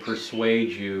trying to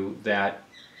persuade you that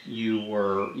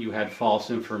you had false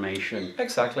information.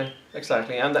 Exactly,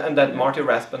 and that Marty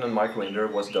Rathbun and Mike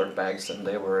Rinder was dirtbags, and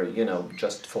they were,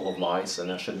 just full of lies,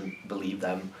 and I shouldn't believe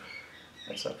them,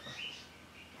 etc.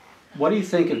 What do you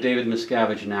think of David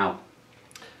Miscavige now?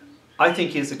 I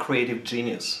think he's a creative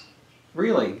genius.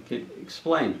 Really?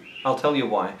 Explain. I'll tell you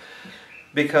why.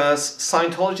 Because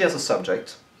Scientology as a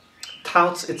subject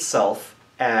touts itself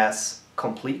as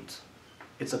complete.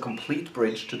 It's a complete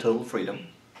bridge to total freedom.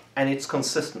 And it's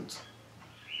consistent.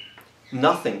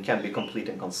 Nothing can be complete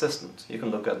and consistent. You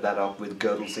can look at that up with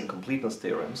Gödel's incompleteness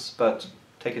theorems, but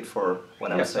take it for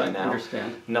what I'm saying now.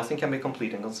 Understand. Nothing can be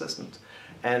complete and consistent.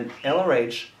 And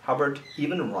LRH Hubbard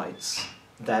even writes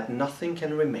that nothing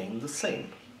can remain the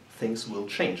same. Things will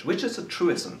change, which is a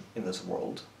truism in this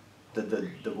world.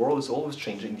 The world is always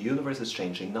changing, the universe is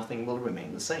changing, nothing will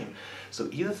remain the same. So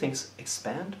either things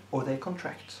expand or they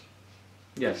contract.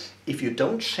 Yes. If you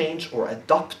don't change or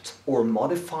adopt or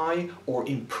modify or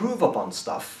improve upon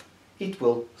stuff, it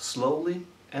will slowly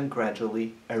and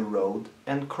gradually erode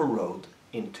and corrode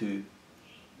into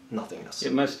nothingness.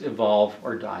 It must evolve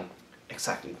or die.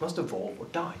 Exactly, it must evolve or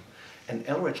die. And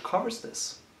Elridge covers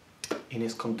this in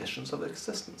his Conditions of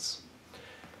Existence.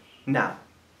 Now,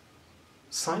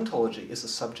 Scientology is a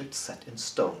subject set in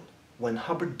stone. When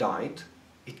Hubbard died,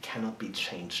 it cannot be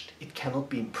changed. It cannot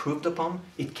be improved upon.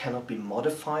 It cannot be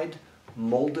modified,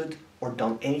 molded, or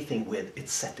done anything with.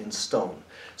 It's set in stone.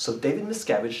 So David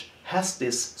Miscavige has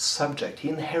this subject. He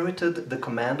inherited the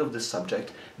command of this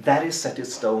subject that is set in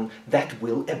stone, that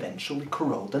will eventually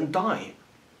corrode and die.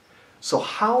 So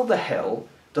how the hell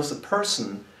does a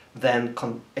person then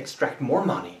extract more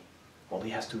money? Well,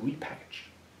 he has to repackage.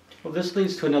 Well, this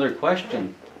leads to another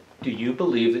question. Do you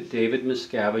believe that David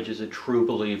Miscavige is a true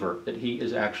believer, that he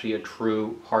is actually a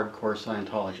true hardcore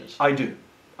Scientologist? I do.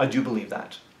 I do believe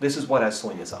that. This is what I saw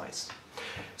in his eyes.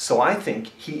 So I think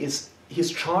he's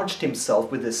charged himself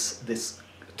with this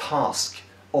task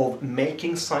of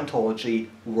making Scientology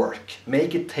work,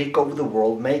 make it take over the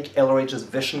world, make LRH's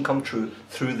vision come true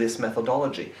through this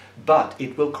methodology. But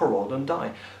it will corrode and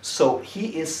die. So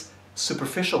he is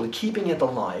superficially keeping it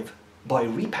alive by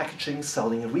repackaging,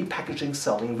 selling, repackaging,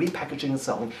 selling, repackaging and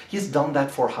selling. He's done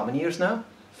that for how many years now?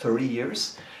 30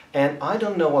 years. And I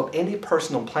don't know of any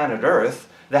person on planet Earth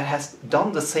that has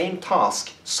done the same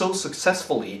task so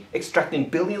successfully, extracting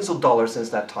billions of dollars since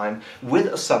that time, with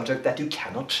a subject that you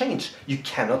cannot change, you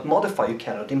cannot modify, you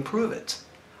cannot improve it.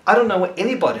 I don't know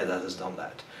anybody that has done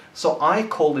that. So I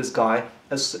call this guy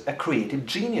as a creative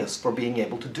genius for being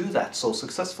able to do that so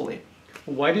successfully.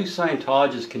 Why do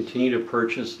Scientologists continue to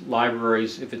purchase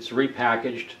libraries if it's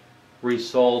repackaged,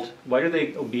 resold? Why do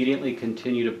they obediently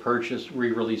continue to purchase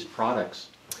re-released products?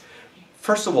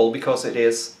 First of all, because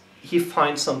he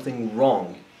finds something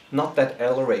wrong. Not that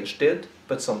LRH did,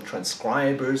 but some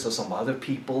transcribers or some other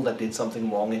people that did something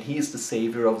wrong, and he is the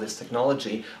savior of this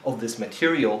technology, of this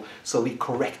material, so he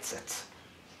corrects it.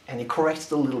 And he corrects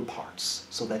the little parts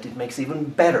so that it makes even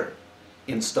better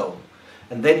in stone.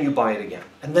 And then you buy it again,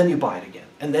 and then you buy it again,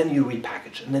 and then you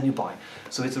repackage, and then you buy.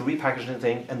 So it's a repackaging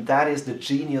thing, and that is the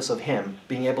genius of him,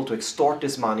 being able to extort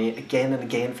this money again and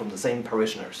again from the same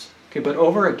parishioners. Okay, but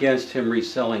over against him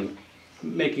reselling,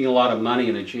 making a lot of money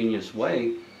in a genius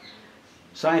way,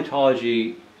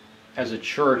 Scientology as a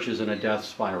church is in a death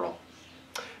spiral.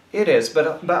 It is,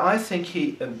 but I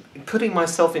think putting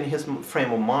myself in his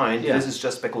frame of mind, yeah. This is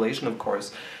just speculation of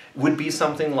course, would be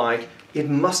something like, it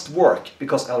must work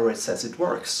because Elridge says it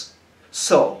works.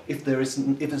 So, if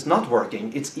it's not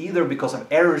working, it's either because of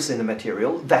errors in the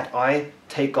material that I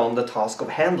take on the task of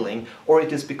handling, or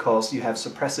it is because you have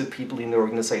suppressive people in the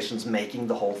organizations making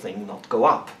the whole thing not go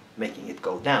up, making it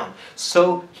go down.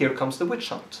 So, here comes the witch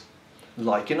hunt.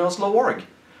 Like in Oslo org.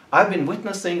 I've been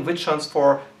witnessing witch hunts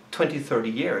for 20, 30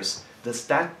 years. The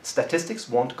statistics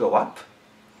won't go up.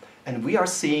 And we are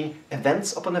seeing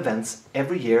events upon events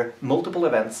every year, multiple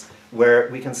events, where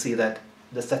we can see that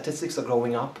the statistics are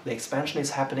growing up, the expansion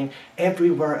is happening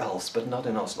everywhere else, but not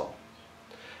in Oslo.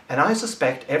 And I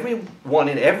suspect everyone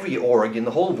in every org in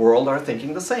the whole world are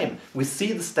thinking the same. We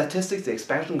see the statistics, the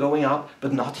expansion going up,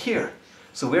 but not here.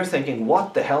 So we're thinking,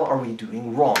 what the hell are we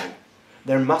doing wrong?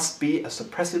 There must be a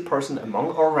suppressive person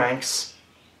among our ranks.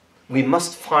 We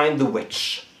must find the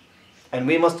witch. And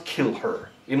we must kill her.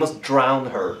 We must drown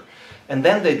her. And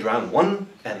then they drown one,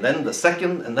 and then the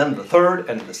second, and then the third,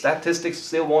 and the statistics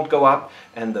still won't go up,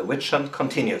 and the witch hunt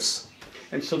continues.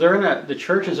 And so the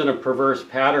church is in a perverse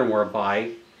pattern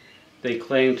whereby they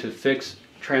claim to fix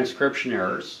transcription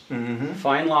errors,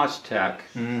 find lost tech,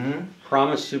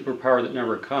 promise superpower that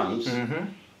never comes,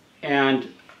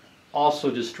 and also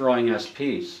destroying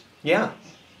SPs. Yeah.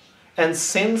 And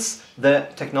since the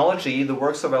technology, the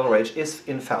works of LRH, is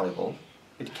infallible,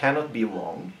 it cannot be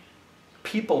wrong,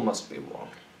 people must be wrong.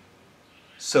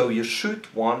 So you shoot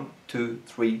 1, 2,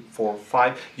 3, 4,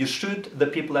 5. You shoot the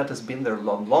people that has been there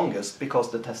longest,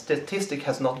 because the statistic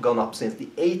has not gone up since the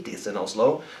 80s in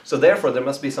Oslo. So therefore there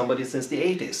must be somebody since the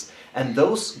 80s. And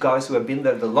those guys who have been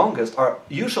there the longest are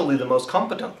usually the most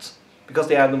competent, because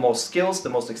they have the most skills, the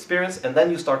most experience, and then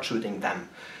you start shooting them.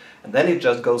 And then it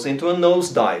just goes into a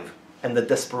nosedive. And the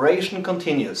desperation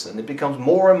continues, and it becomes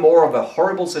more and more of a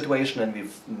horrible situation, and we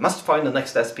must find the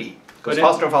next SP. It goes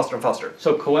faster and faster and faster.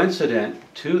 So coincident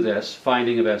to this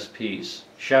finding of SPs,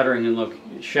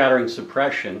 shattering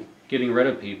suppression, getting rid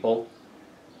of people,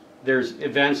 there's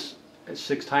events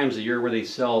 6 times a year where they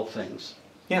sell things.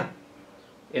 Yeah.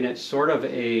 And it's sort of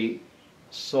a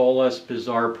soulless,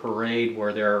 bizarre parade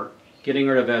where they're getting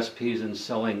rid of SPs and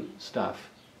selling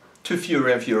stuff. To fewer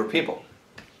and fewer people.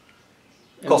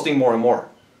 Costing more and more.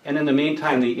 And in the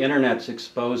meantime, the internet's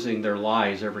exposing their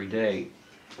lies every day.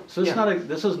 So Yeah.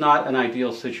 this is not an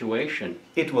ideal situation.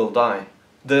 It will die.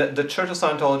 The Church of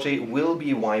Scientology will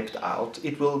be wiped out.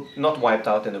 It will not wiped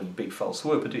out in a big fell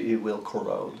swoop, but it will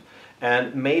corrode.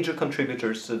 And major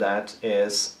contributors to that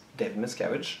is David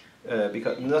Miscavige,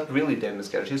 because not really David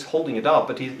Miscavige, he's holding it up,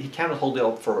 but he cannot hold it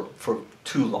up for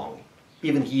too long.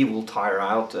 Even he will tire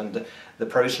out, and the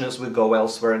parishioners will go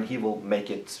elsewhere, and he will make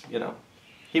it,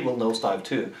 he will nosedive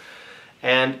too.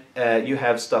 And you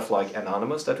have stuff like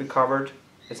Anonymous that we covered.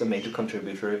 It's a major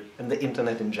contributor, and the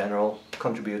internet in general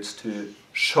contributes to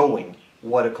showing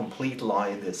what a complete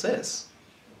lie this is.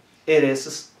 It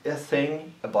is a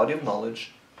thing, a body of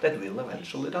knowledge that will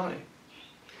eventually die.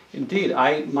 Indeed,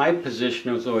 my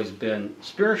position has always been,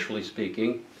 spiritually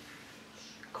speaking,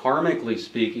 karmically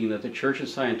speaking, that the Church of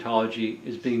Scientology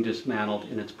is being dismantled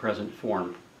in its present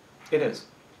form. It is.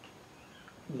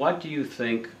 What do you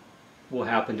think will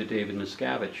happen to David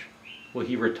Miscavige? Will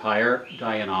he retire,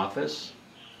 die in office?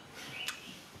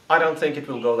 I don't think it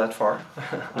will go that far.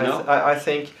 No? I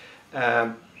think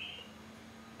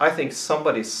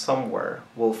somebody somewhere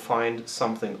will find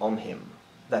something on him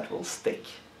that will stick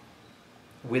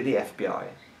with the FBI,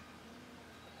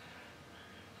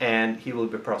 and he will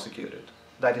be prosecuted.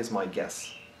 That is my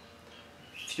guess.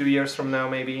 A few years from now,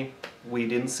 maybe, we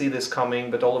didn't see this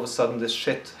coming, but all of a sudden this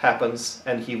shit happens,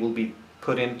 and he will be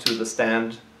put into the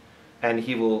stand, and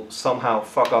he will somehow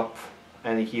fuck up,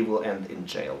 and he will end in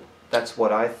jail. That's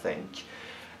what I think.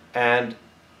 And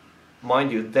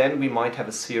mind you, then we might have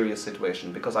a serious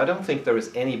situation, because I don't think there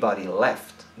is anybody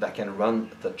left that can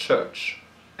run the church.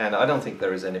 And I don't think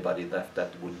there is anybody left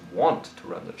that would want to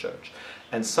run the church.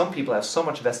 And some people have so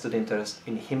much vested interest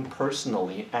in him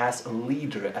personally as a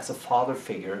leader, as a father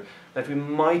figure, that we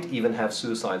might even have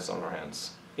suicides on our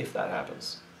hands, if that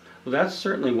happens. Well, that's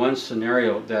certainly one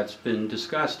scenario that's been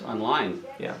discussed online.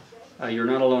 Yeah. You're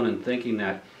not alone in thinking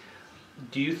that.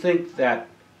 Do you think that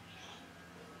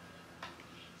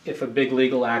if a big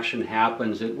legal action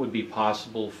happens, it would be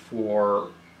possible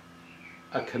for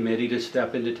a committee to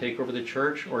step in to take over the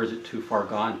church, or is it too far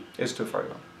gone? It's too far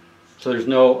gone. So there's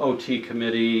no OT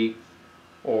committee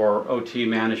or OT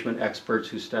management experts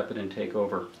who step in and take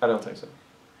over? I don't think so.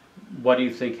 What do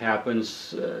you think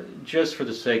happens, just for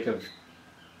the sake of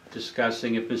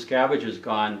discussing, if Miscavige is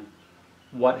gone,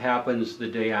 what happens the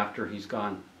day after he's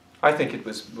gone? I think it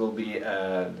will be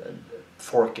a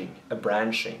forking, a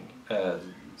branching,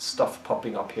 stuff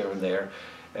popping up here and there,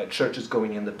 churches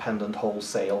going independent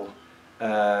wholesale,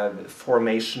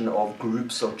 formation of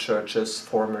groups of churches,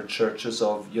 former churches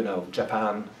of,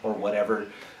 Japan or whatever,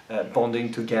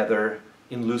 bonding together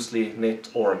in loosely knit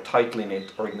or tightly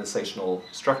knit organizational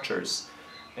structures.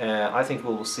 I think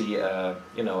we will see,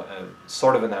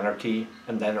 sort of an anarchy,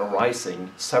 and then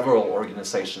arising several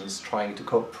organizations trying to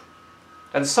cope.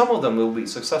 And some of them will be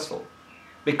successful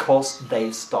because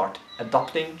they start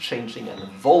adopting, changing, and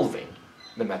evolving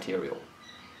the material.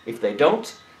 If they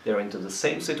don't, they're into the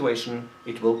same situation,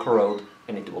 it will corrode,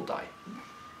 and it will die.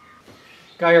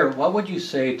 Geir, what would you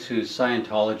say to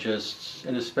Scientologists,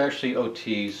 and especially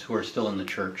OTs, who are still in the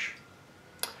church?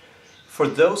 For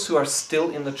those who are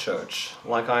still in the church,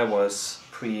 like I was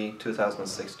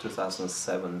pre-2006,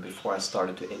 2007, before I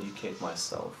started to educate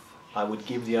myself, I would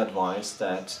give the advice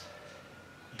that,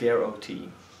 dear OT,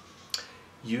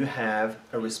 you have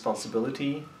a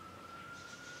responsibility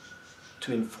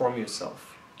to inform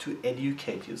yourself, to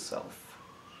educate yourself,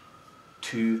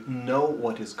 to know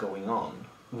what is going on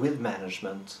with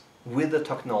management, with the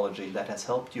technology that has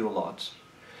helped you a lot.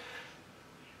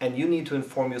 And you need to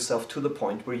inform yourself to the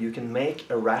point where you can make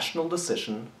a rational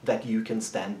decision that you can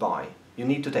stand by. You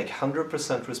need to take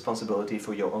 100% responsibility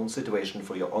for your own situation,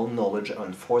 for your own knowledge,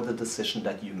 and for the decision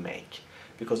that you make.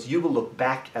 Because you will look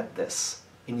back at this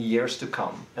in years to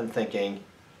come and thinking,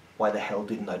 why the hell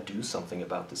didn't I do something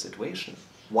about the situation?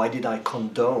 Why did I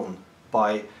condone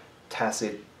by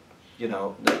tacit,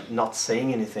 not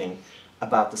saying anything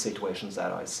about the situations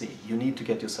that I see? You need to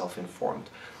get yourself informed.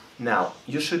 Now,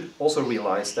 you should also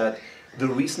realize that the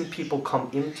reason people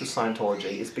come into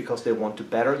Scientology is because they want to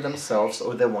better themselves,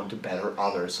 or they want to better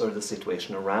others, or the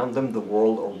situation around them, the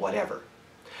world, or whatever.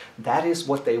 That is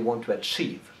what they want to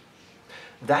achieve.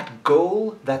 That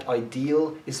goal, that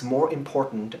ideal, is more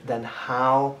important than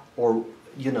how, or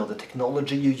the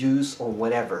technology you use, or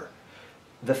whatever.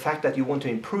 The fact that you want to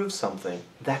improve something,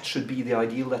 that should be the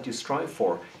ideal that you strive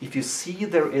for. If you see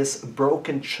there is a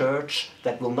broken church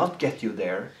that will not get you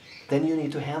there, then you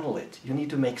need to handle it. You need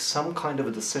to make some kind of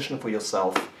a decision for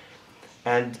yourself.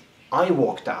 And I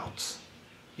walked out.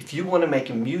 if you want to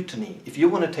make a mutiny, if you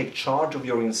want to take charge of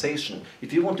your organization,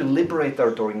 if you want to liberate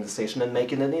that organization and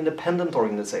make it an independent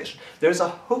organization, there's a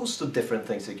host of different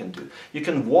things you can do. You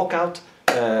can walk out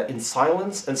in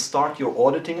silence and start your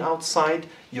auditing outside,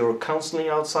 your counseling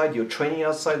outside, your training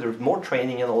outside. There's more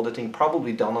training and auditing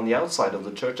probably done on the outside of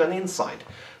the church than inside.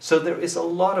 So there is a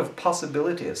lot of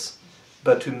possibilities.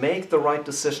 But to make the right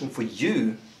decision for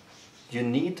you, you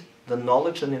need the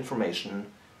knowledge and information.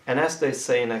 And as they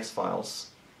say in X-Files,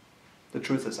 the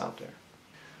truth is out there.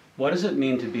 What does it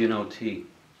mean to be an OT?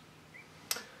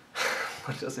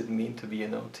 What does it mean to be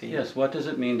an OT? Yes, what does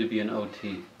it mean to be an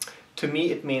OT? To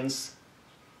me, it means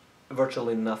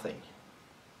virtually nothing.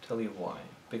 Tell you why.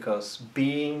 Because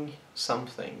being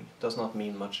something does not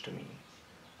mean much to me.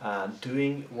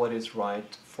 Doing what is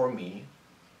right for me,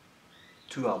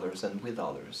 to others and with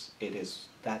others, it is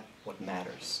that what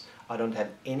matters. I don't have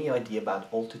any idea about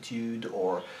altitude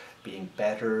or being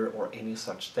better or any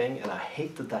such thing, and I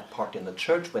hated that part in the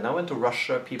church. When I went to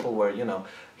Russia, people were, you know,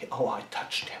 oh, I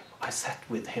touched him, I sat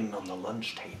with him on the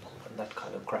lunch table, and that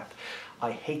kind of crap.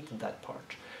 I hated that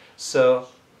part. So,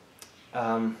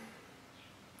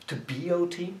 to be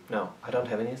OT? No, I don't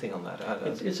have anything on that.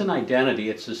 It's an identity,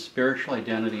 it's a spiritual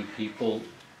identity people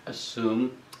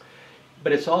assume,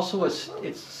 but it's also,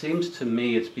 it seems to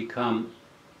me, it's become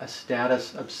a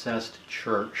status-obsessed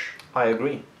church. I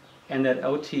agree. And that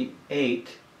OT8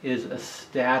 is a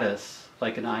status,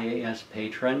 like an IAS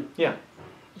patron. Yeah.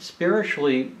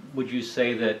 Spiritually, would you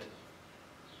say that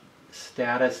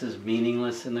status is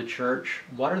meaningless in the church?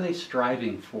 What are they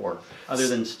striving for, other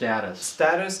than status?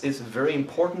 Status is very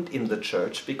important in the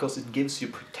church because it gives you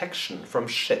protection from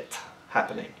shit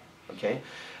happening, okay?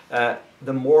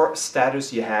 The more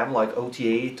status you have, like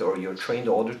OT8 or you're a trained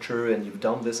auditor and you've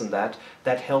done this and that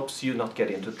helps you not get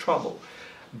into trouble.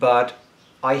 But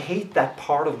I hate that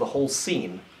part of the whole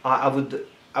scene. I would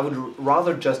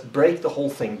rather just break the whole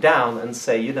thing down and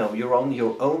say, you know, you're on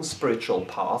your own spiritual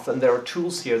path and there are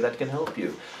tools here that can help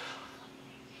you.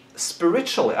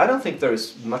 Spiritually, I don't think there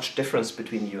is much difference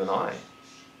between you and I.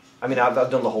 I mean, I've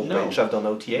done the whole range, I've done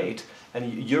OT8,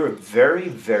 and you're a very,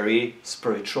 very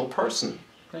spiritual person.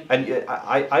 And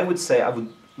I would say I would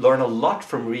learn a lot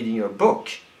from reading your book,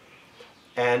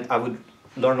 and I would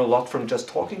learn a lot from just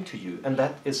talking to you. And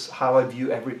that is how I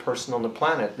view every person on the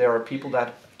planet. There are people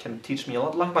that can teach me a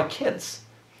lot, like my kids.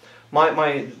 My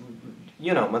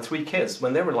 3 kids,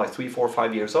 when they were like 3, 4,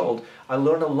 5 years old, I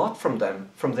learned a lot from them,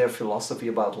 from their philosophy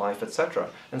about life, etc.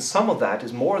 And some of that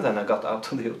is more than I got out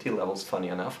to the OT levels, funny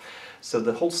enough. So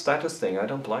the whole status thing, I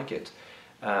don't like it.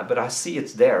 But I see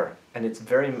it's there, and it's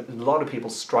a lot of people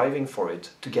striving for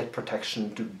it, to get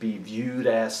protection, to be viewed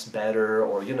as better,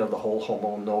 or, you know, the whole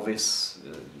homo novice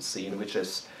scene, which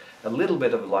is a little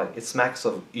bit of like, it smacks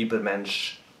of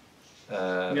Übermensch.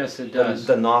 Yes, it does.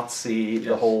 The Nazi,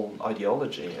 the whole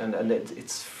ideology, and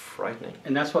it's frightening.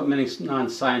 And that's what many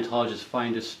non-Scientologists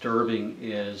find disturbing,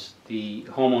 is the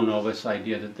homo novus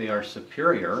idea that they are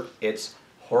superior. It's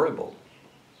horrible.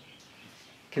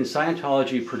 Can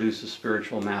Scientology produce a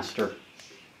spiritual master?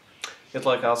 It's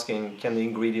like asking, can the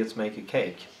ingredients make a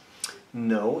cake?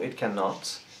 No, it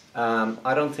cannot.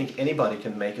 I don't think anybody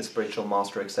can make a spiritual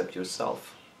master except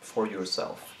yourself, for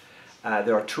yourself.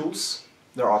 There are tools,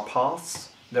 there are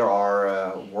paths, there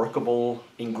are workable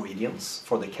ingredients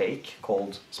for the cake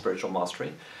called spiritual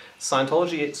mastery.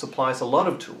 Scientology supplies a lot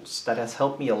of tools that has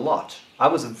helped me a lot. I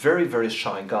was a very, very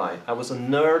shy guy. I was a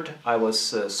nerd, I was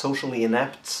socially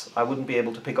inept. I wouldn't be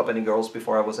able to pick up any girls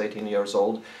before I was 18 years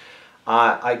old.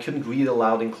 I couldn't read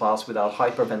aloud in class without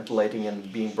hyperventilating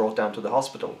and being brought down to the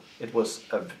hospital. It was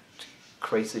a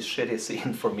crazy, shitty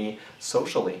scene for me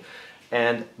socially.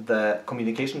 And the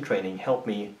communication training helped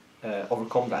me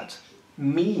overcome that.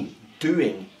 Me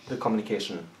doing the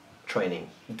communication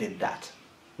training did that.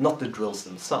 Not the drills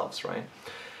themselves, right?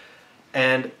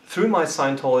 And through my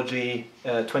Scientology,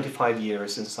 25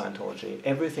 years in Scientology,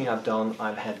 everything I've done,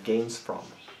 I've had gains from.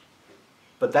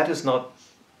 But that is not,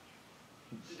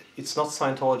 it's not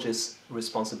Scientology's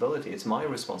responsibility, it's my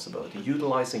responsibility,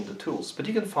 utilizing the tools. But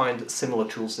you can find similar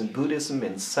tools in Buddhism,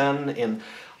 in Zen, in,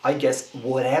 I guess,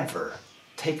 whatever.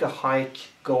 Take a hike,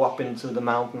 go up into the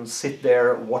mountains, sit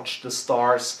there, watch the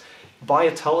stars, buy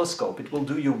a telescope, it will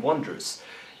do you wonders.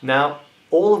 Now,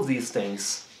 all of these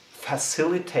things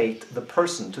facilitate the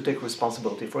person to take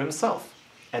responsibility for himself.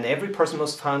 And every person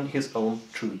must find his own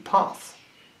true path.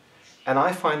 And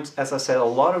I find, as I said, a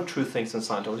lot of true things in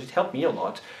Scientology. It helped me a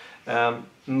lot.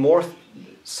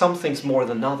 Some things more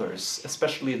than others,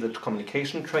 especially the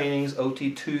communication trainings,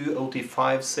 OT2,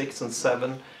 OT5, 6 and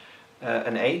 7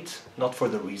 and 8. Not for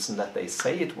the reason that they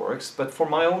say it works, but for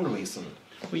my own reason.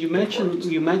 Well, you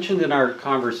mentioned in our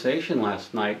conversation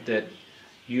last night that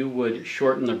you would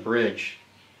shorten the bridge.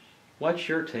 What's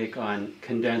your take on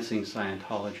condensing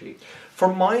Scientology?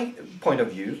 From my point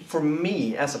of view, for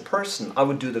me as a person, I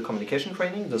would do the communication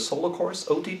training, the solo course,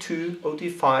 OT2,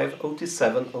 OT5,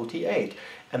 OT7, OT8.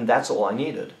 And that's all I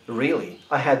needed, really.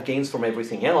 I had gains from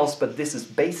everything else, but this is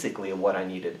basically what I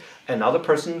needed. Another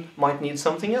person might need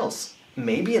something else.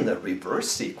 Maybe in the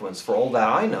reverse sequence, for all that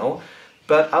I know.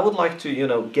 But I would like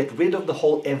to, get rid of the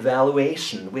whole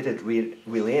evaluation, which it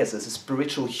really is. It's a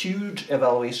spiritual, huge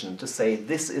evaluation to say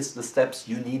this is the steps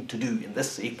you need to do in this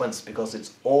sequence because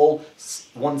it's all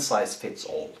one size fits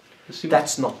all. See,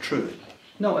 that's not true.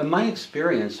 No, in my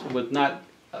experience with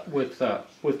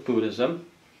Buddhism,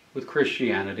 with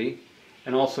Christianity,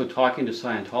 and also talking to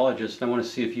Scientologists, I want to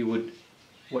see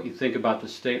what you think about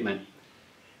this statement.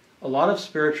 A lot of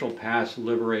spiritual paths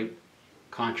liberate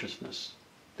consciousness.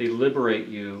 They liberate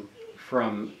you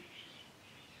from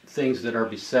things that are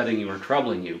besetting you or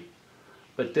troubling you.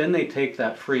 But then they take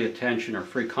that free attention or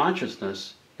free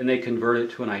consciousness and they convert it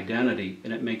to an identity,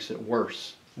 and it makes it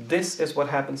worse. This is what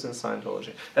happens in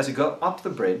Scientology. As you go up the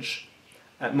bridge,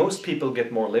 most people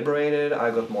get more liberated. I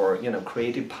got more,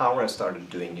 creative power. I started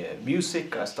doing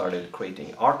music. I started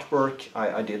creating artwork.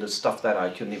 I did the stuff that I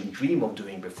couldn't even dream of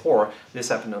doing before. This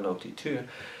happened on OT2.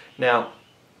 Now,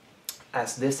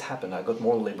 as this happened, I got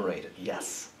more liberated,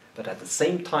 yes. But at the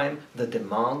same time, the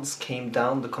demands came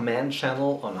down the command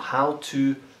channel on how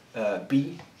to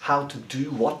be, how to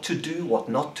do, what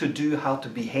not to do, how to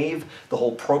behave, the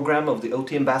whole program of the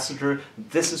OT ambassador.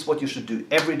 This is what you should do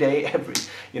every day,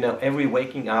 every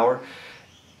waking hour.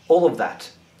 All of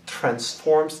that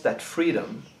transforms that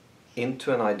freedom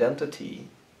into an identity,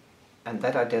 and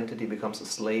that identity becomes a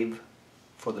slave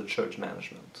for the church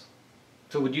management.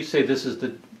 So would you say this is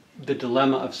the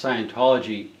dilemma of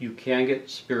Scientology? You can get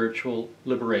spiritual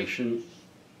liberation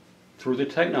through the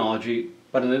technology,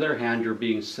 but on the other hand, you're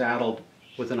being saddled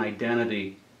with an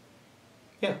identity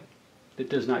that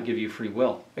does not give you free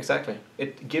will. Exactly.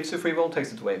 It gives you free will,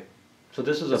 takes it away. So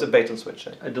this is a bait and switch.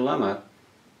 A dilemma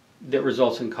that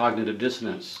results in cognitive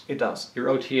dissonance. It does. You're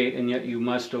OT8 and yet you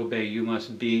must obey, you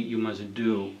must be, you must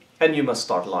do. And you must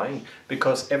start lying,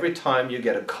 because every time you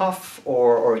get a cough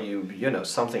or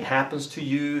something happens to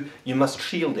you, you must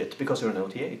shield it because you're an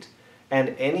OT8.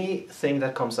 And anything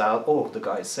that comes out, oh, the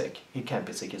guy is sick. He can't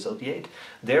be sick, he's OT8.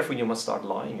 Therefore, you must start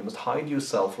lying. You must hide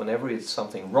yourself whenever it's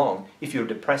something wrong. If you're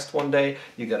depressed one day,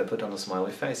 you got to put on a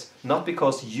smiley face. Not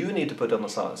because you need to put on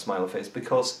a smiley face,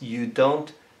 because you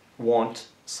don't want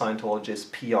Scientology's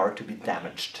PR to be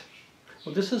damaged.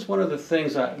 Well, this is one of the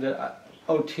things that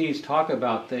OTs talk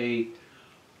about. They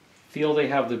feel they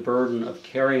have the burden of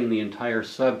carrying the entire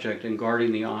subject and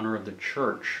guarding the honor of the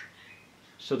church.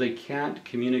 So they can't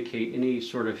communicate any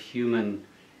sort of human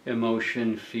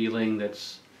emotion, feeling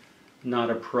that's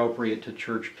not appropriate to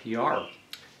church PR.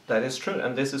 That is true,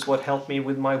 and this is what helped me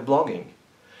with my blogging.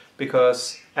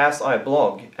 Because as I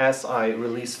blog, as I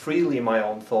release freely my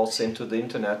own thoughts into the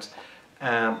internet,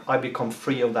 I become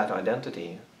free of that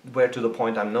identity. Where to the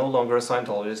point I'm no longer a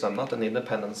Scientologist, I'm not an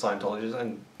independent Scientologist,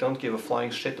 and don't give a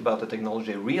flying shit about the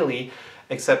technology really,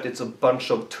 except it's a bunch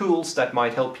of tools that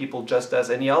might help people just as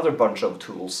any other bunch of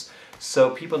tools. So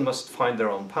people must find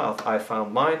their own path. I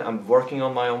found mine, I'm working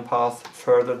on my own path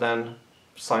further than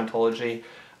Scientology.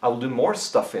 I will do more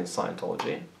stuff in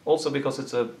Scientology, also because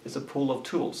it's a pool of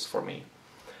tools for me.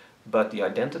 But the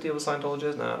identity of a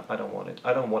Scientologist, no, I don't want it.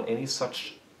 I don't want any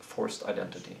such forced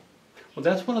identity. Well,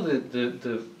 that's one of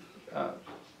the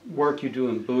work you do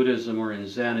in Buddhism or in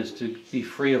Zen, is to be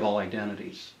free of all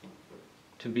identities,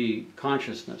 to be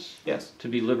consciousness, yes, to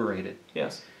be liberated.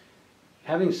 Yes.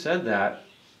 Having said that,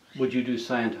 would you do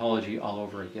Scientology all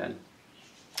over again?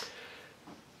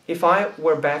 If I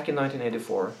were back in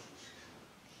 1984,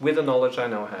 with the knowledge I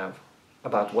now have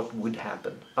about what would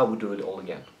happen, I would do it all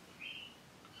again.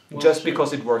 Well, just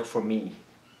because it worked for me.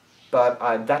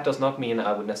 But that does not mean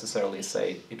I would necessarily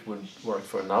say it would work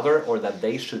for another, or that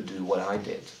they should do what I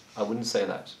did. I wouldn't say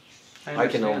that. I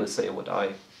can only say what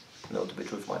I know to be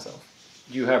true for myself.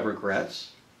 Do you have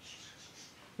regrets?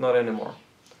 Not anymore.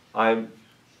 I'm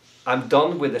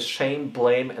done with the shame,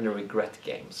 blame, and the regret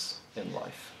games in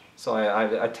life. So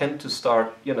I tend to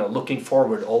start, looking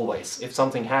forward always. If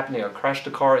something happening, I crash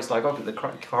the car, it's like, okay, the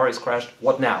car is crashed,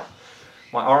 what now?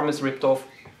 My arm is ripped off,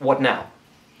 what now?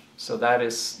 So that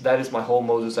is my whole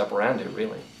modus operandi,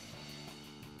 really.